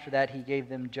 And after that, he gave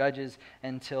them judges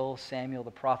until Samuel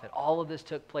the prophet. All of this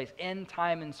took place in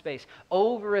time and space,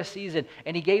 over a season.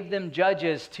 And he gave them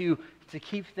judges to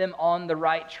keep them on the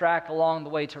right track along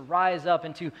the way, to rise up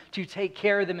and to take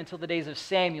care of them until the days of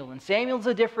Samuel. And Samuel's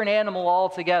a different animal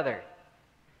altogether.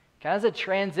 Kind of a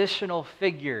transitional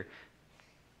figure.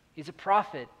 He's a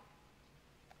prophet.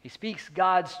 He speaks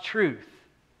God's truth.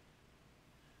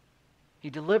 He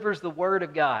delivers the word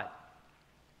of God.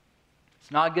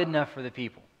 It's not good enough for the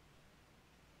people.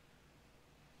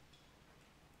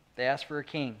 They asked for a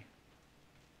king.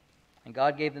 And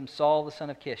God gave them Saul the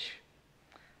son of Kish,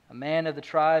 a man of the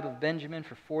tribe of Benjamin,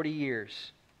 for 40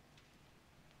 years.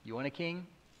 You want a king?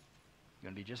 You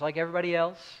want to be just like everybody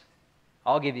else?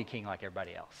 I'll give you a king like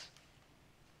everybody else.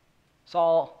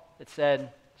 Saul, it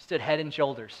said, stood head and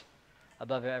shoulders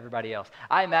above everybody else.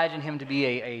 I imagine him to be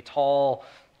a tall,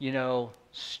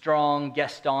 strong,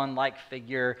 Gaston-like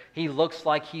figure. He looks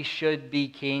like he should be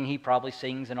king. He probably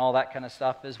sings and all that kind of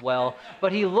stuff as well.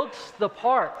 But he looks the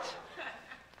part,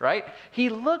 right? He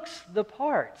looks the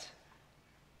part.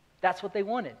 That's what they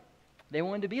wanted. They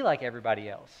wanted to be like everybody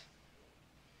else.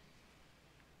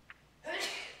 But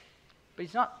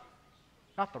he's not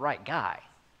the right guy.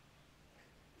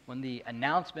 When the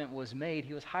announcement was made,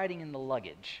 he was hiding in the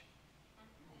luggage.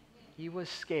 He was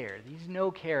scared. He's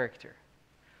no character.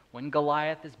 When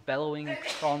Goliath is bellowing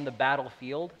on the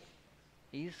battlefield,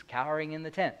 he's cowering in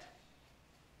the tent.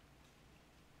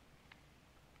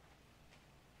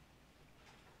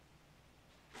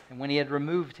 And when he had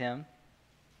removed him,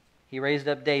 he raised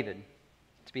up David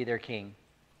to be their king.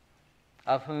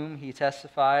 of whom he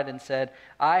testified and said,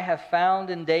 I have found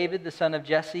in David, the son of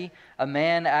Jesse, a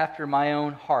man after my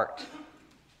own heart,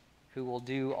 who will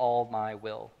do all my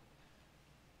will.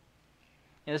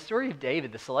 In the story of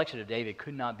David, the selection of David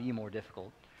could not be more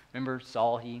difficult. Remember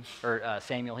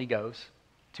Samuel, he goes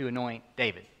to anoint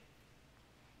David.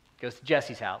 Goes to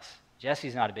Jesse's house.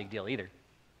 Jesse's not a big deal either.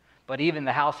 But even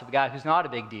the house of a guy who's not a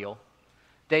big deal,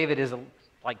 David is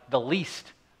like the least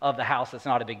of the house that's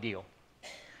not a big deal.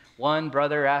 One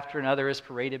brother after another is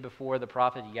paraded before the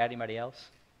prophet. You got anybody else?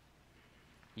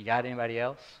 You got anybody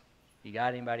else? You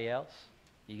got anybody else?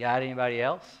 You got anybody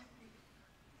else?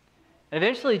 And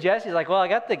eventually Jesse's like, well, I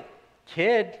got the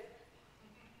kid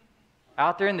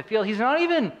out there in the field. He's not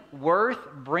even worth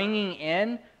bringing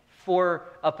in for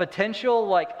a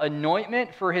potential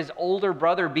anointment for his older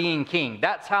brother being king.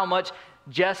 That's how much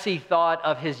Jesse thought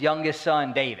of his youngest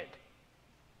son, David.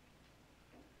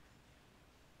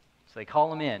 So they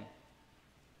call him in.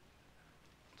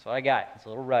 So I got, it's a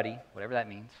little ruddy, whatever that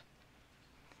means.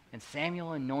 And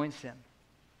Samuel anoints him.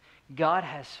 God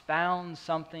has found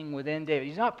something within David.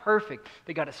 He's not perfect,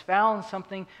 but God has found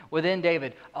something within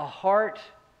David. A heart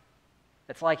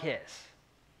that's like his.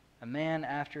 A man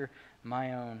after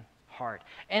my own heart.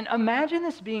 And imagine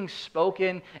this being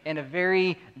spoken in a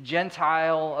very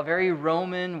Gentile, a very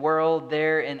Roman world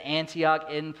there in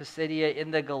Antioch, in Pisidia,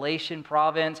 in the Galatian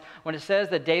province, when it says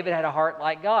that David had a heart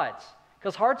like God's.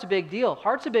 Because heart's a big deal.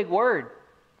 Heart's a big word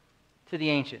to the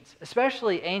ancients,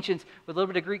 especially ancients with a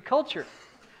little bit of Greek culture.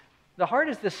 The heart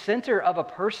is the center of a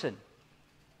person.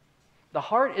 The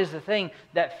heart is the thing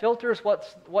that filters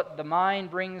what the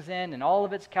mind brings in and all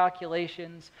of its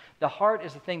calculations. The heart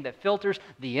is the thing that filters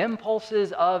the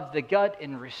impulses of the gut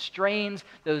and restrains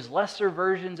those lesser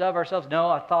versions of ourselves. No,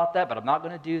 I thought that, but I'm not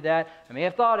going to do that. I may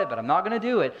have thought it, but I'm not going to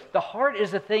do it. The heart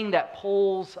is the thing that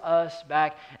pulls us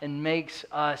back and makes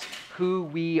us who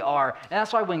we are. And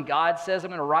that's why when God says,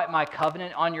 I'm going to write my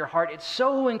covenant on your heart, it's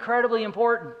so incredibly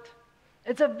important.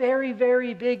 It's a very,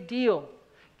 very big deal.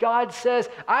 God says,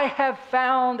 I have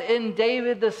found in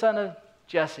David, the son of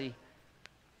Jesse,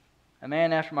 a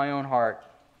man after my own heart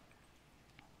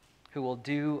who will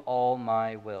do all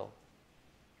my will.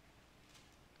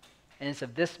 And it's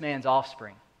of this man's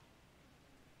offspring.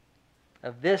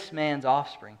 Of this man's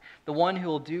offspring, the one who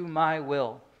will do my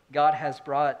will, God has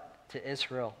brought to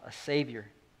Israel a Savior,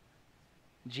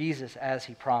 Jesus, as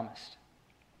he promised.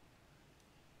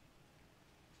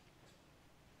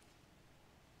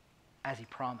 As he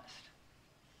promised.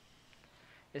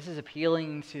 This is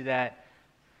appealing to that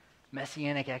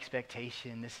messianic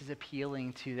expectation. This is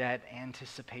appealing to that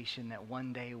anticipation that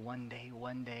one day,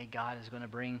 God is going to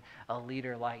bring a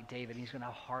leader like David. He's going to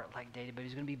have a heart like David, but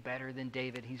he's going to be better than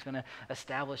David. He's going to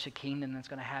establish a kingdom that's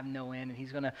going to have no end, and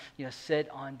he's going to sit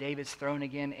on David's throne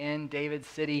again in David's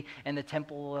city, and the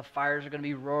temple of fires are going to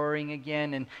be roaring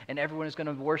again, and everyone is going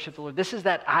to worship the Lord. This is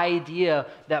that idea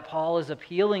that Paul is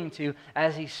appealing to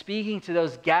as he's speaking to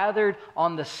those gathered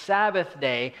on the Sabbath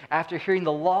day after hearing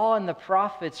the law and the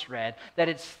prophets read, that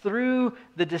it's through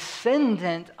the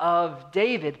descendant of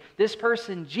David, this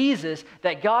person Jesus,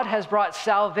 that God has brought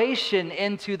salvation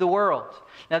into the world.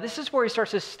 Now this is where he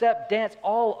starts to dance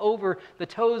all over the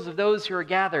toes of those who are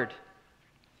gathered.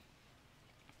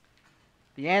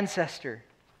 The ancestor,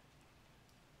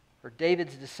 or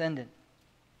David's descendant,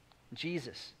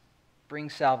 Jesus,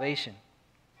 brings salvation.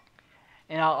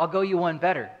 And I'll go you one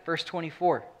better. Verse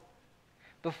 24.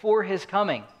 Before his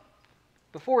coming,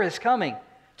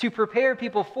 to prepare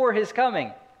people for his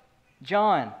coming,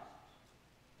 John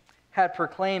had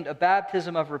proclaimed a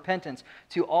baptism of repentance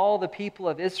to all the people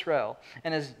of Israel.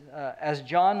 And as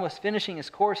John was finishing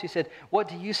his course, he said, what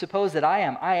do you suppose that I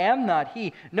am? I am not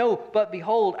he. No, but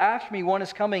behold, after me one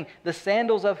is coming, the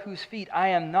sandals of whose feet I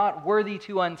am not worthy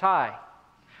to untie.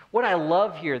 What I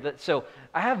love here, so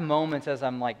I have moments as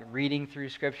I'm reading through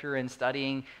Scripture and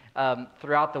studying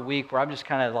throughout the week where I'm just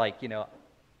kind of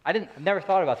I've never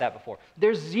thought about that before.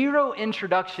 There's zero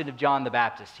introduction of John the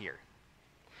Baptist here.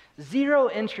 Zero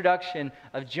introduction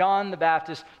of John the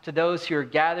Baptist to those who are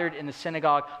gathered in the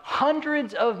synagogue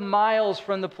hundreds of miles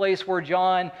from the place where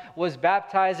John was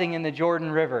baptizing in the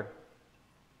Jordan River.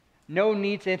 No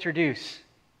need to introduce.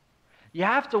 You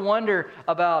have to wonder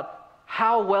about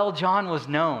how well John was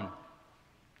known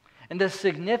and the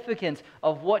significance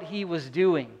of what he was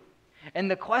doing.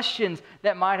 And the questions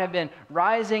that might have been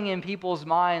rising in people's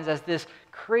minds as this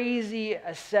crazy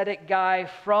ascetic guy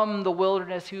from the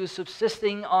wilderness who's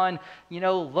subsisting on,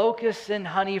 locusts and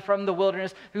honey from the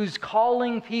wilderness, who's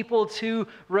calling people to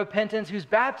repentance, who's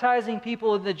baptizing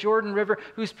people in the Jordan River,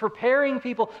 who's preparing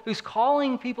people, who's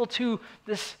calling people to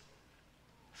this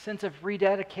sense of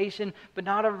rededication, but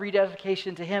not a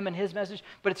rededication to him and his message,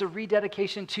 but it's a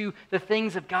rededication to the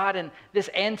things of God and this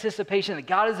anticipation that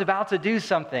God is about to do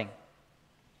something.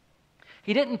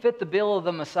 He didn't fit the bill of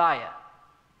the Messiah.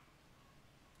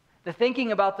 The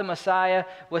thinking about the Messiah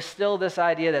was still this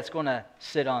idea that's going to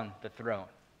sit on the throne.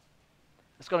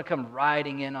 It's going to come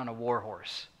riding in on a war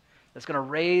horse. That's going to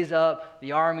raise up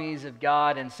the armies of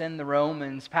God and send the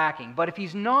Romans packing. But if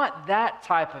he's not that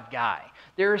type of guy,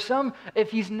 there's some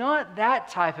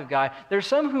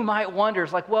who might wonder,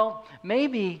 it's like, well,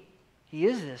 maybe he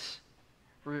is this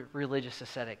religious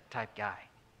ascetic type guy.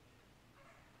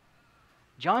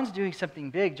 John's doing something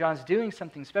big. John's doing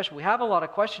something special. We have a lot of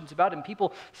questions about him.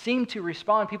 People seem to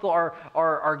respond. People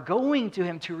are going to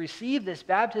him to receive this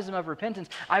baptism of repentance.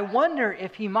 I wonder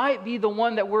if he might be the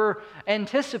one that we're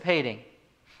anticipating.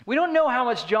 We don't know how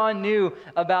much John knew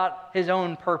about his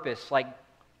own purpose, like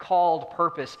called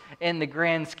purpose in the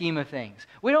grand scheme of things.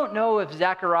 We don't know if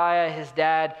Zechariah, his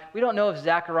dad, we don't know if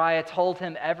Zechariah told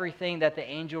him everything that the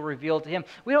angel revealed to him.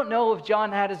 We don't know if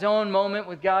John had his own moment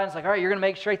with God. It's like, all right, you're going to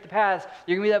make straight the paths.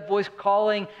 You're going to be that voice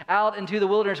calling out into the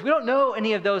wilderness. We don't know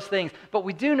any of those things, but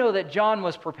we do know that John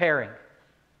was preparing.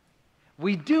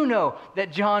 We do know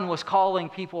that John was calling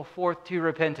people forth to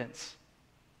repentance.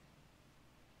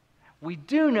 We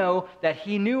do know that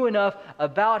he knew enough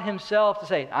about himself to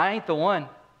say, I ain't the one.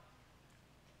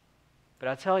 But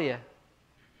I'll tell you,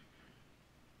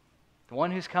 the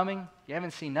one who's coming, you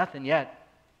haven't seen nothing yet.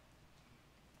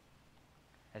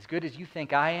 As good as you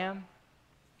think I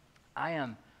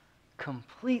am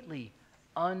completely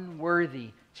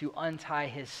unworthy to untie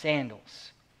his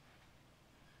sandals.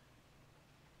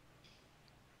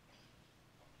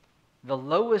 The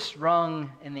lowest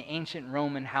rung in the ancient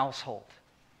Roman household,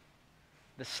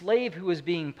 the slave who was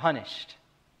being punished,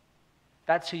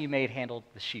 that's who you made handle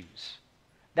the shoes.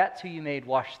 That's who you made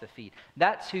wash the feet.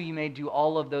 That's who you made do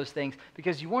all of those things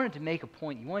because you wanted to make a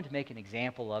point. You wanted to make an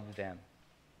example of them.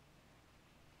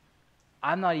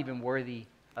 I'm not even worthy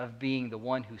of being the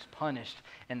one who's punished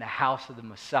in the house of the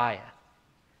Messiah.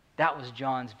 That was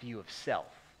John's view of self.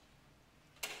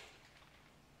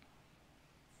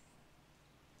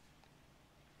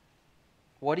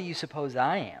 What do you suppose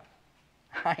I am?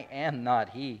 I am not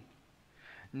he.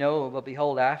 No, but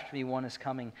behold, after me one is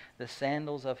coming, the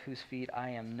sandals of whose feet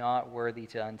I am not worthy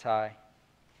to untie.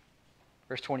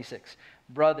 Verse 26,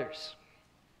 brothers,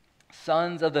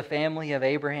 sons of the family of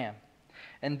Abraham,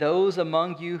 and those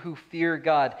among you who fear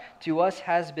God, to us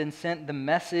has been sent the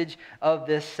message of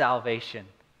this salvation.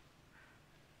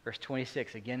 Verse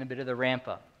 26, again a bit of the ramp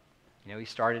up. You know, he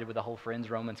started with the whole friends,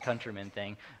 Romans, countrymen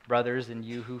thing. Brothers and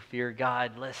you who fear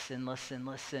God, listen, listen,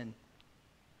 listen.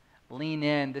 Lean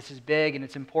in. This is big and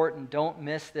it's important. Don't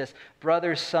miss this.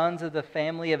 Brothers, sons of the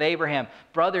family of Abraham.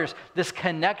 Brothers, this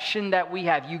connection that we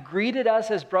have. You greeted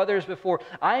us as brothers before.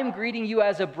 I am greeting you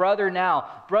as a brother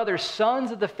now. Brothers,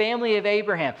 sons of the family of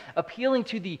Abraham. Appealing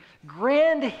to the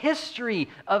grand history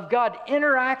of God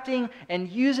interacting and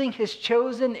using his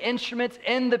chosen instruments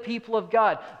in the people of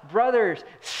God. Brothers,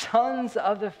 sons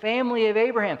of the family of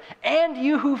Abraham. And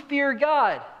you who fear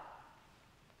God.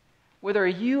 Whether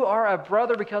you are a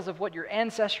brother because of what your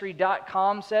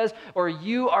Ancestry.com says, or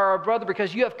you are a brother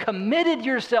because you have committed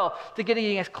yourself to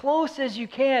getting as close as you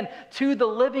can to the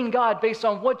living God based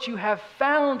on what you have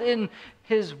found in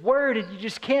his word, and you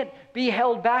just can't be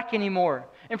held back anymore.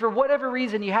 And for whatever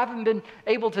reason, you haven't been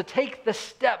able to take the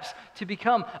steps to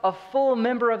become a full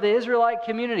member of the Israelite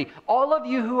community. All of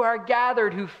you who are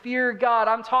gathered, who fear God,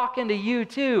 I'm talking to you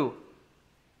too.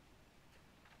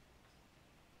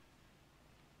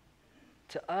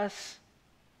 To us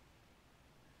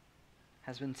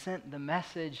has been sent the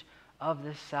message of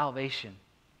this salvation.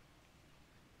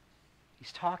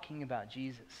 He's talking about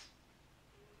Jesus.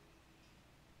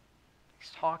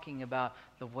 He's talking about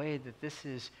the way that this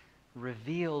is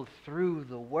revealed through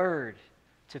the Word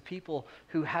to people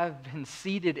who have been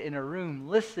seated in a room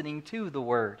listening to the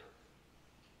Word.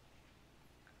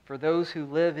 For those who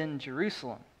live in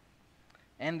Jerusalem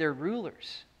and their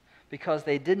rulers, because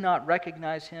they did not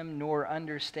recognize him nor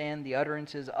understand the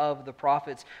utterances of the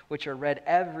prophets, which are read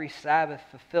every Sabbath,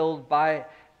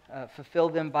 fulfill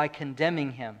them by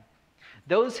condemning him.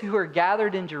 Those who are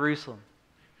gathered in Jerusalem,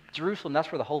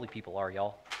 that's where the holy people are,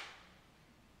 y'all.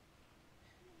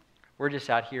 We're just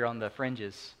out here on the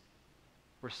fringes.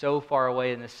 We're so far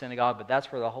away in this synagogue, but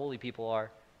that's where the holy people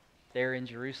are. They're in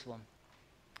Jerusalem.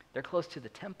 They're close to the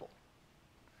temple,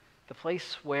 the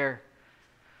place where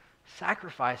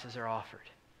sacrifices are offered,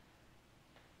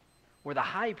 where the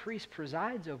high priest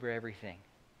presides over everything,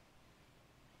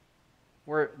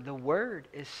 where the word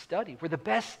is studied, where the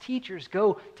best teachers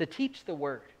go to teach the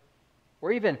word.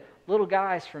 Or even little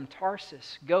guys from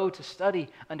Tarsus go to study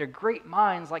under great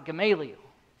minds like Gamaliel.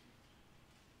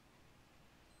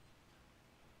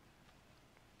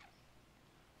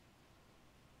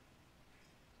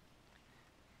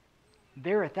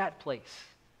 There at that place,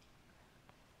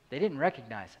 they didn't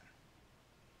recognize him.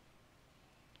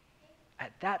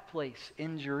 At that place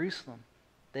in Jerusalem,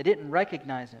 they didn't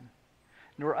recognize him,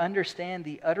 nor understand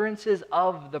the utterances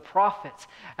of the prophets.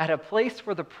 At a place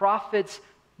where the prophets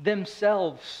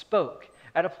themselves spoke,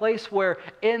 at a place where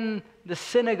in the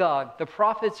synagogue the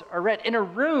prophets are read, in a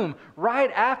room right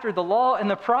after the law and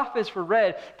the prophets were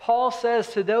read, Paul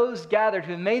says to those gathered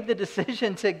who made the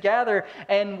decision to gather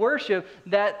and worship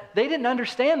that they didn't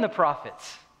understand the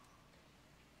prophets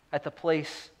at the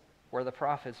place where the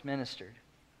prophets ministered,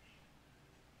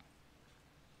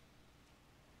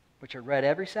 which are read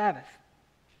every Sabbath.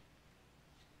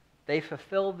 They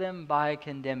fulfilled them by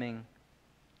condemning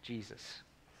Jesus.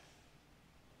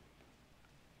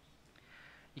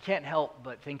 You can't help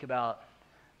but think about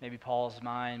maybe Paul's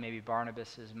mind, maybe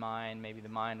Barnabas's mind, maybe the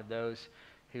mind of those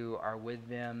who are with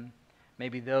them,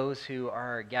 maybe those who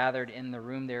are gathered in the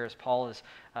room there as Paul is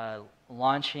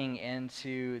launching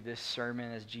into this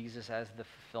sermon as Jesus as the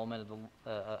fulfillment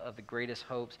of the greatest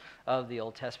hopes of the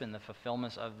Old Testament, the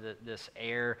fulfillment of this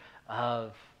heir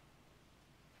of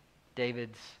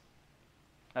David's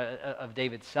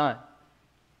son.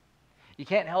 You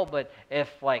can't help but if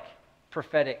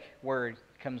prophetic word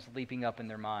comes leaping up in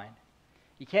their mind.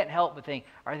 You can't help but think,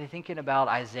 are they thinking about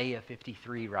Isaiah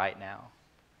 53 right now?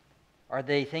 Are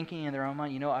they thinking in their own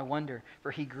mind, I wonder, for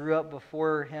he grew up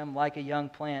before him like a young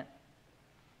plant,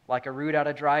 like a root out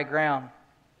of dry ground.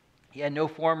 He had no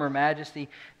form or majesty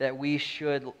that we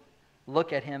should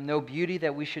look at him, no beauty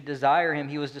that we should desire him.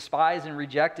 He was despised and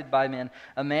rejected by men,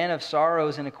 a man of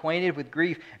sorrows and acquainted with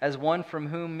grief, as one from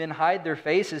whom men hide their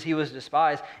faces. He was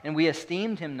despised, and we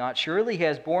esteemed him not. Surely he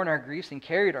has borne our griefs and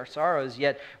carried our sorrows,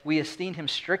 yet we esteemed him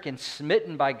stricken,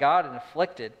 smitten by God, and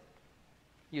afflicted.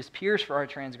 He was pierced for our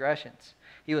transgressions.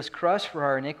 He was crushed for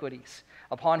our iniquities.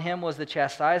 Upon him was the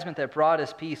chastisement that brought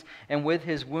us peace, and with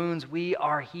his wounds we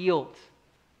are healed.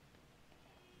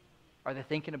 Are they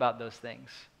thinking about those things?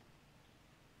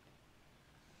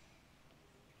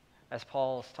 As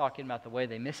Paul's talking about the way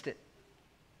they missed it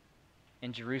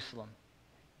in Jerusalem,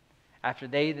 after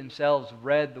they themselves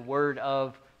read the word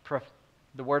of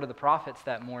the prophets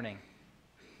that morning,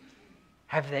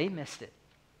 have they missed it?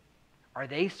 Are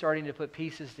they starting to put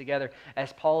pieces together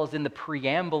as Paul is in the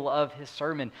preamble of his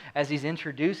sermon, as he's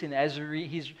introducing,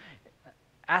 he's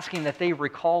asking that they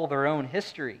recall their own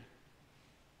history?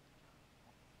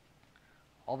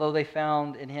 Although they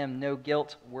found in him no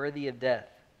guilt worthy of death,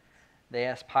 they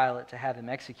asked Pilate to have him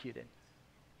executed.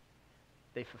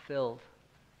 They fulfilled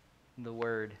the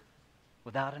word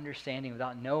without understanding,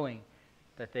 without knowing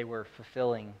that they were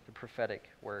fulfilling the prophetic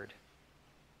word.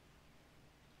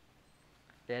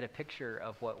 They had a picture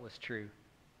of what was true.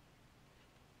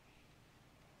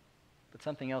 But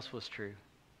something else was true.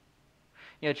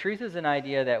 Truth is an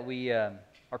idea that we are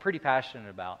pretty passionate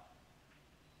about.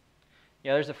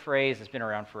 There's a phrase that's been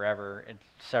around forever in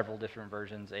several different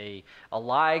versions. A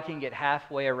lie can get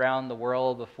halfway around the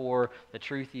world before the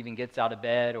truth even gets out of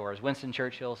bed. Or as Winston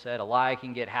Churchill said, a lie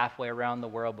can get halfway around the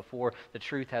world before the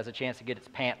truth has a chance to get its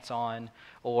pants on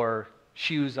or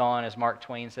shoes on, as Mark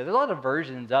Twain said. There's a lot of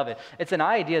versions of it. It's an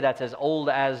idea that's as old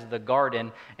as the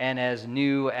garden and as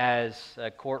new as a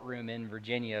courtroom in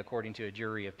Virginia, according to a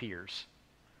jury of peers.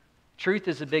 Truth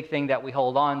is a big thing that we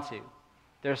hold on to.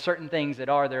 There are certain things that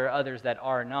are, there are others that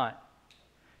are not.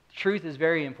 Truth is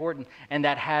very important, and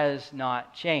that has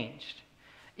not changed.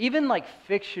 Even like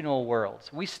fictional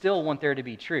worlds, we still want there to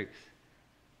be truth.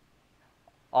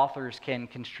 Authors can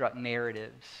construct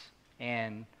narratives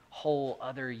and whole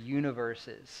other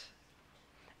universes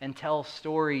and tell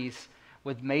stories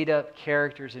with made-up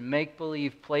characters and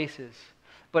make-believe places.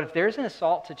 But if there's an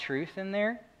assault to truth in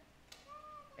there,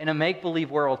 in a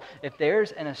make-believe world, if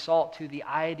there's an assault to the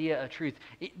idea of truth,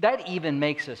 that even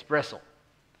makes us bristle.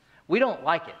 We don't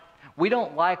like it. We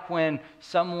don't like when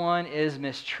someone is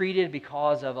mistreated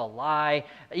because of a lie.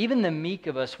 Even the meekest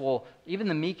of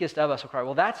us will cry,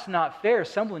 well, that's not fair.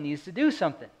 Someone needs to do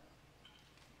something.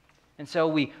 And so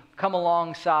we come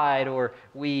alongside, or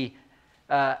we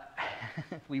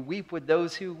weep with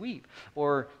those who weep,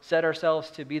 or set ourselves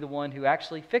to be the one who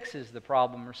actually fixes the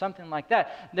problem, or something like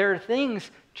that. There are things,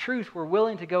 truth, we're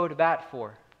willing to go to bat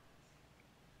for.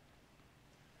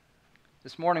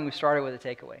 This morning we started with a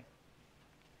takeaway.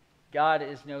 God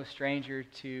is no stranger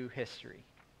to history.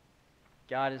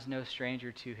 God is no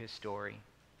stranger to his story.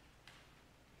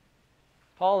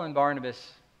 Paul and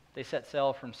Barnabas, they set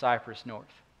sail from Cyprus north.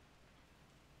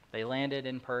 They landed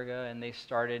in Perga and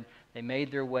they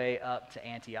made their way up to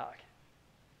Antioch.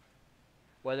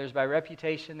 Whether it was by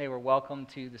reputation, they were welcomed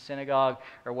to the synagogue,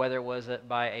 or whether it was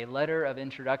by a letter of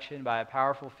introduction by a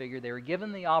powerful figure, they were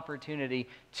given the opportunity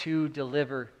to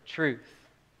deliver truth.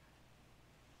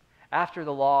 After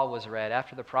the law was read,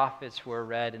 after the prophets were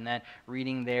read, and that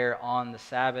reading there on the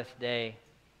Sabbath day,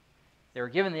 they were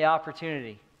given the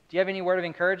opportunity. Do you have any word of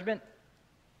encouragement?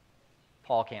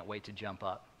 Paul can't wait to jump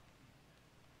up.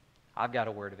 I've got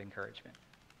a word of encouragement.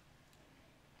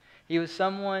 He was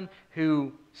someone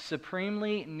who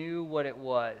supremely knew what it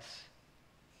was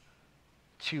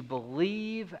to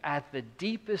believe at the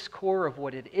deepest core of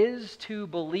what it is to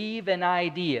believe an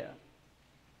idea,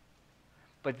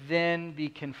 but then be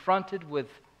confronted with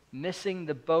missing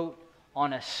the boat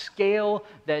on a scale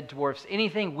that dwarfs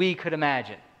anything we could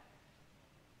imagine.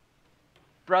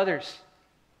 Brothers,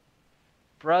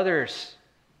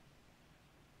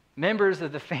 members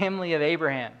of the family of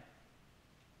Abraham,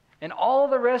 and all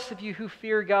the rest of you who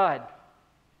fear God,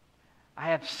 I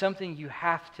have something you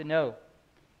have to know.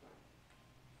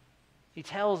 He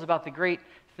tells about the great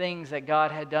things that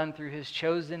God had done through his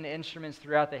chosen instruments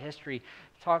throughout the history.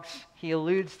 He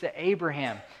alludes to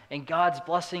Abraham and God's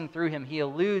blessing through him. He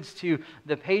alludes to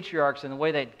the patriarchs and the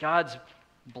way that God's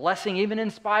blessing even in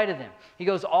spite of them. He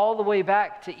goes all the way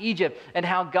back to Egypt and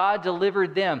how God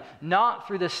delivered them, not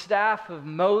through the staff of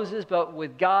Moses, but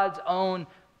with God's own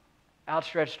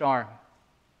outstretched arm.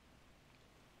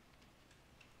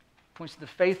 Points to the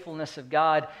faithfulness of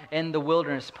God in the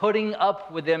wilderness, putting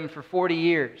up with them for 40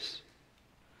 years,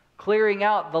 clearing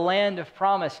out the land of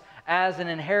promise as an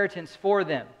inheritance for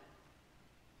them,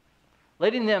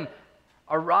 letting them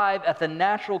arrive at the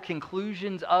natural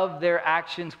conclusions of their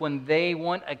actions when they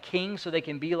want a king so they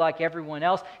can be like everyone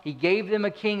else. He gave them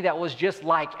a king that was just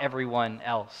like everyone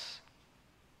else.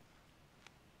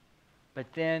 But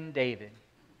then David,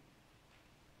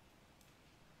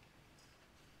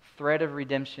 thread of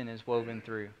redemption is woven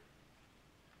through.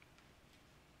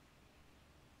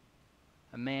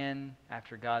 A man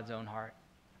after God's own heart.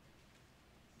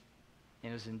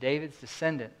 And it was in David's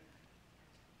descendant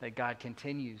that God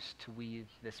continues to weave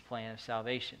this plan of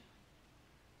salvation.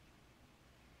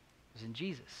 It was in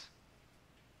Jesus.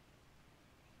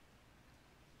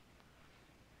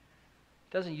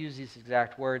 It doesn't use these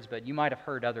exact words, but you might have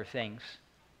heard other things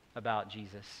about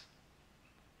Jesus.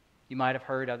 You might have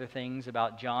heard other things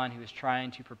about John who was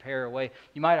trying to prepare a way.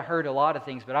 You might have heard a lot of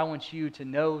things, but I want you to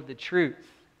know the truth.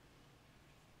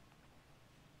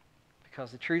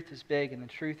 Because the truth is big and the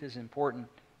truth is important.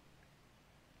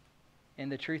 And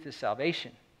the truth is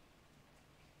salvation.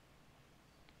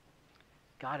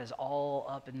 God is all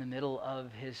up in the middle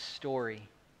of his story.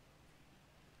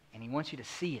 And he wants you to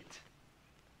see it,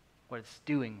 what it's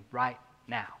doing right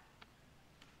now.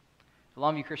 The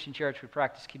Longview Christian Church would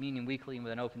practice communion weekly and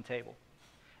with an open table.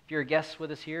 If you're a guest with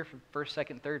us here for first,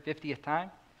 second, third, 50th time,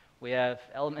 we have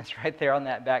elements right there on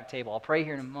that back table. I'll pray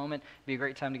here in a moment. It'd be a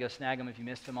great time to go snag them if you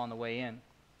missed them on the way in.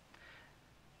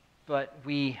 But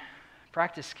we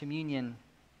practice communion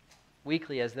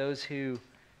weekly as those whose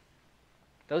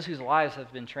lives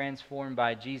have been transformed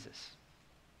by Jesus.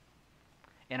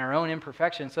 In our own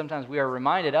imperfection, sometimes we are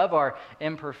reminded of our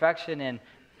imperfection, and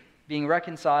being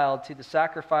reconciled to the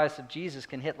sacrifice of Jesus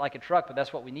can hit like a truck, but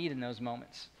that's what we need in those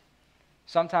moments.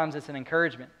 Sometimes it's an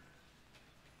encouragement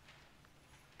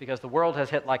because the world has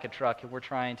hit like a truck and we're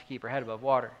trying to keep our head above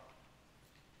water.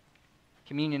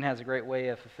 Communion has a great way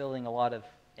of fulfilling a lot of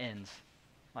ends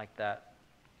like that.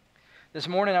 This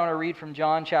morning I want to read from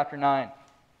John chapter 9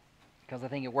 because I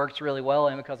think it works really well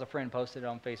and because a friend posted it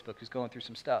on Facebook who's going through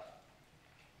some stuff.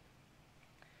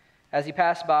 As he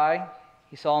passed by,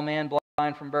 he saw a man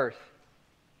blind from birth.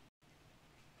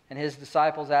 And his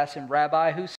disciples asked him,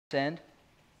 "Rabbi, who sinned,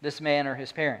 this man or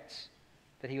his parents,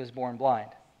 that he was born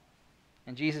blind?"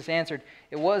 And Jesus answered,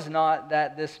 "It was not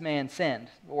that this man sinned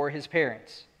or his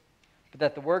parents, but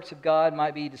that the works of God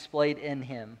might be displayed in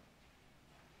him.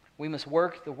 We must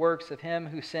work the works of him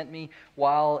who sent me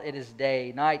while it is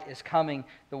day. Night is coming,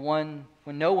 the one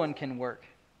when no one can work.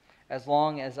 As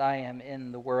long as I am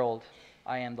in the world,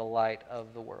 I am the light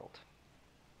of the world."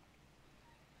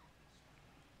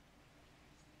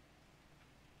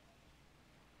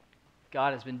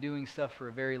 God has been doing stuff for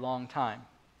a very long time.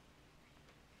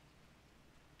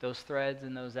 Those threads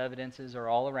and those evidences are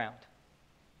all around.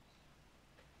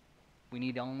 We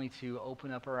need only to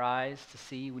open up our eyes to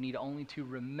see. We need only to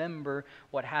remember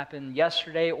what happened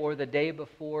yesterday or the day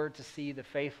before to see the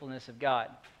faithfulness of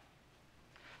God.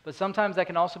 But sometimes that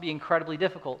can also be incredibly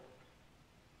difficult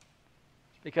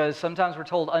because sometimes we're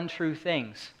told untrue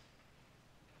things,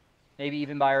 maybe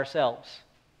even by ourselves.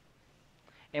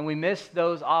 And we miss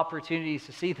those opportunities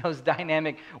to see those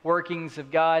dynamic workings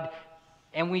of God.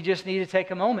 And we just need to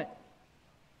take a moment.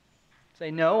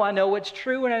 Say, no, I know what's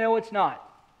true and I know what's not.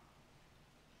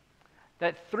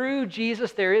 That through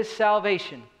Jesus there is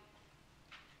salvation.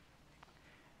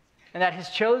 And that His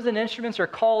chosen instruments are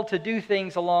called to do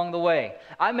things along the way.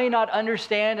 I may not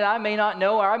understand and I may not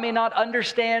know, or I may not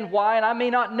understand why and I may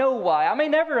not know why. I may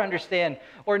never understand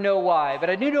or know why. But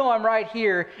I do know I'm right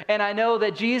here, and I know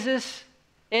that Jesus,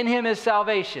 in Him is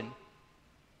salvation.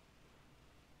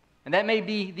 And that may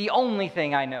be the only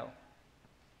thing I know.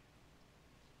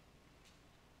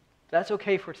 That's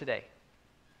okay for today.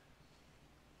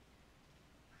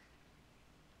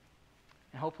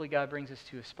 And hopefully God brings us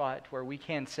to a spot where we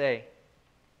can say,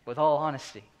 with all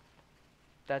honesty,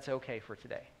 that's okay for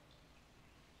today.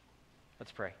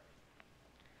 Let's pray.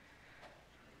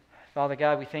 Father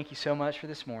God, we thank you so much for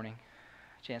this morning.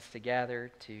 A chance to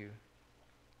gather, to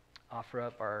offer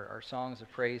up our songs of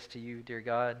praise to you, dear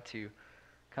God, to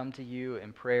come to you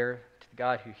in prayer, to the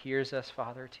God who hears us,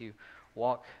 Father, to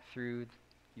walk through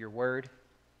your word.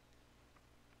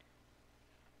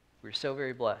 We're so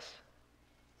very blessed.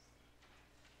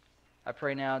 I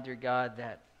pray now, dear God,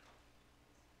 that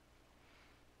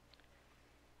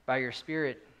by your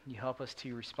Spirit, you help us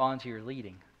to respond to your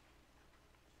leading.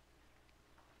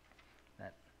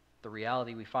 That the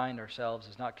reality we find ourselves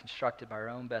is not constructed by our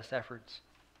own best efforts,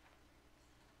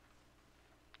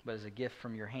 but as a gift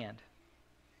from your hand.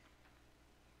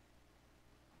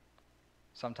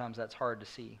 Sometimes that's hard to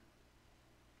see.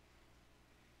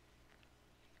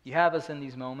 You have us in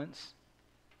these moments.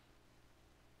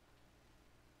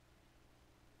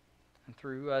 And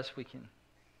through us,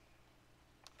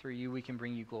 through you, we can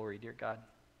bring you glory, dear God.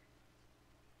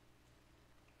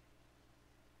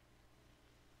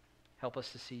 Help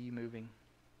us to see you moving.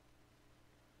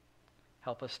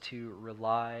 Help us to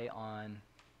rely on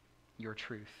your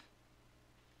truth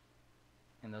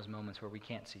in those moments where we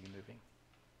can't see you moving.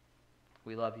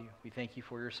 We love you. We thank you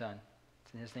for your Son.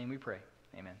 It's in His name we pray.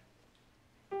 Amen.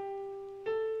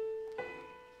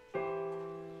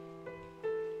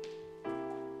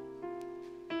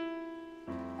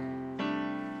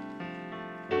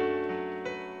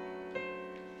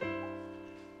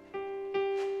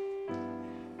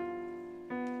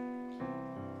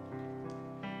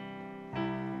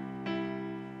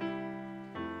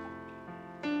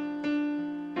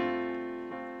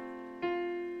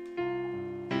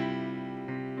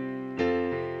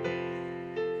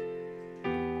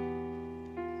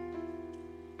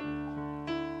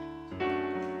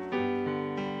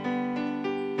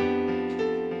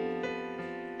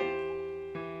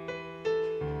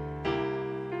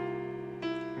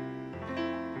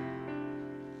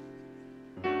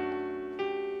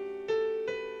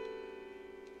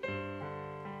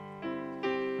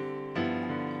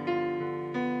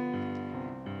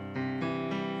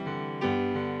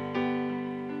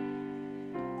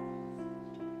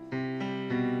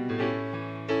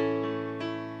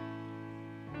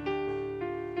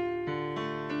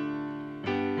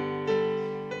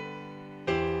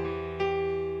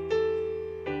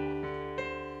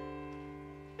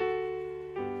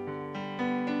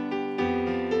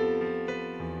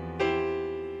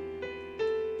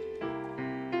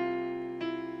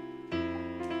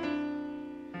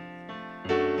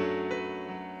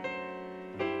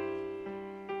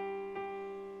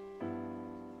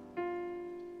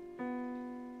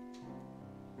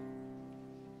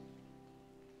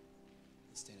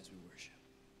 Stand as we worship.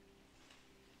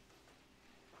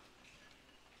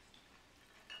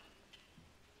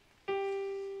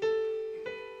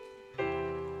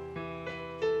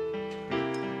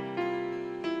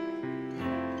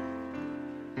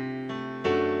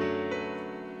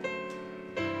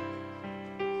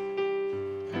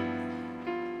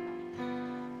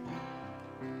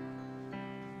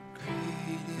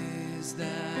 Great is thy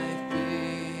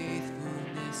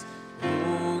faithfulness,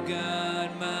 O God,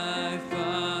 my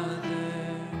Father.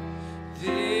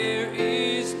 There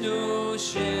is no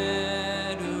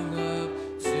shadow of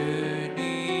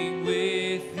turning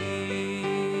with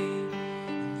thee.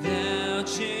 Thou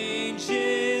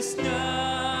changest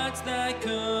not, thy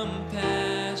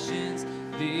compassions,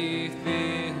 they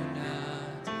fail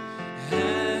not.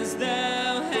 As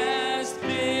thou hast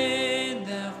been,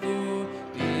 thou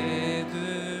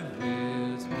forever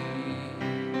wilt be.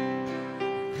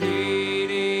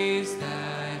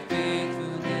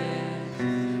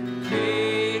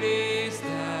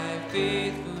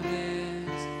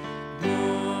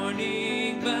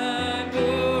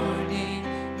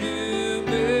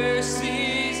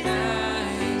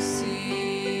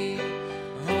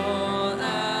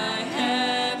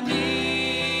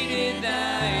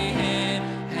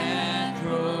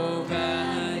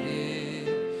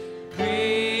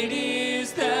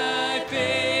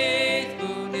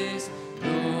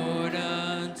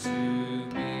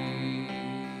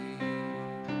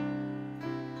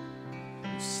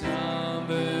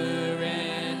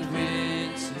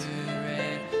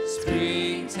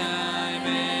 time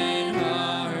and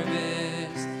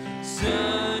harvest,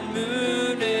 sun,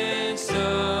 moon, and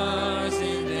stars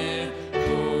in their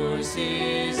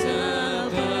courses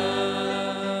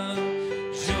above.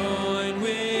 Join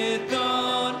with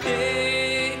all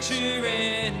nature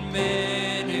and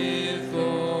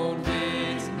manifold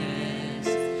witness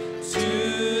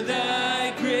to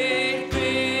thy great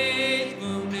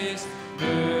faithfulness,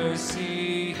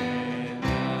 mercy, and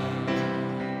love.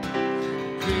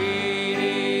 Great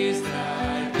is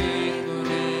thy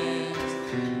faithfulness,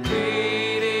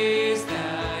 great is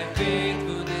thy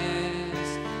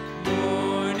faithfulness.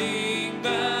 Morning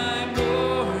by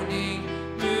morning,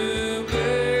 new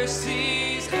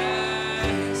mercies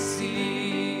I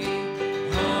see.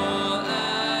 All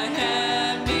I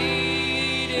have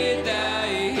needed, thy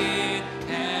hand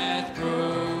hath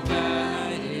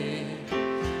provided.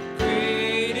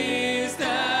 Great is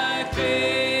thy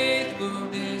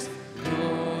faithfulness,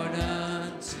 Lord,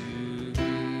 unto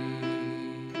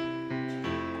me.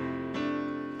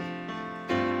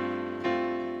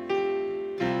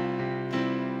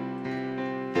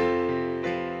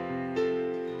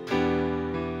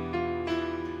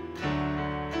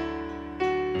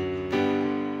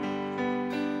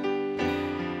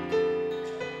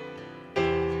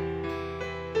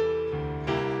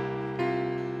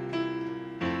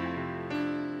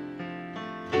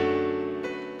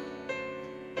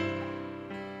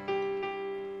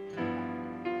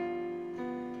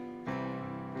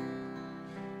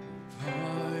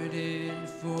 Pardon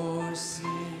for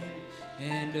sin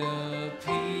and a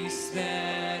peace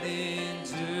that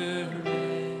endureth,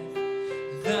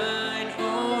 thine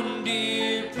own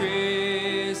dear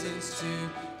presence to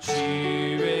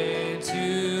cheer and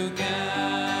to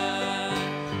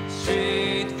guide,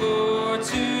 strength for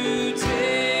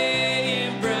today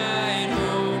and bright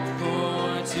hope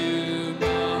for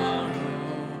tomorrow.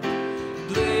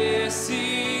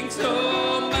 Blessings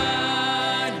all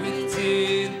mine with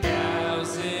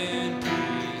 10,000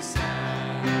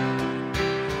 beside.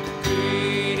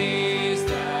 Great is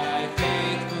thy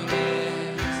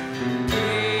faithfulness,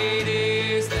 great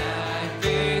is thy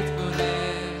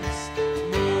faithfulness.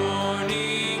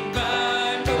 Morning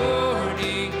by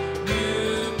morning,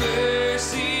 new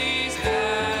mercies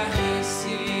I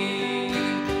see.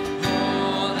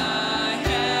 All I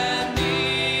have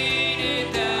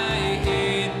needed, thy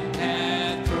hand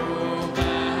hath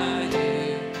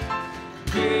provided.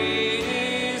 Great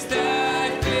is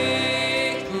thy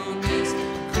faithfulness,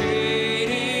 great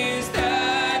is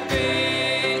thy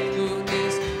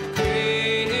faithfulness,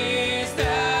 great is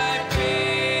thy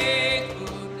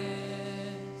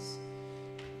faithfulness,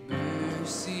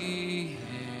 mercy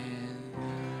and love.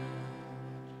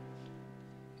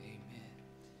 Amen.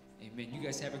 Amen. You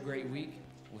guys have a great week.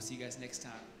 We'll see you guys next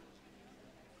time.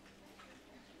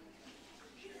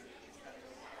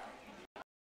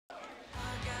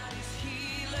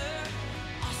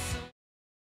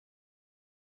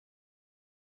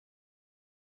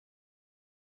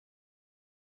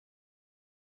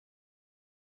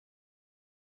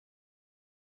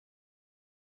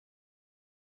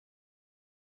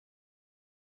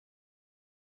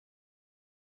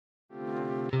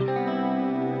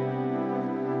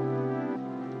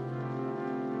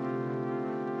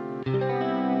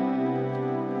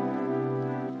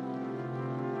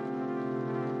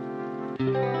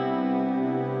 Thank you.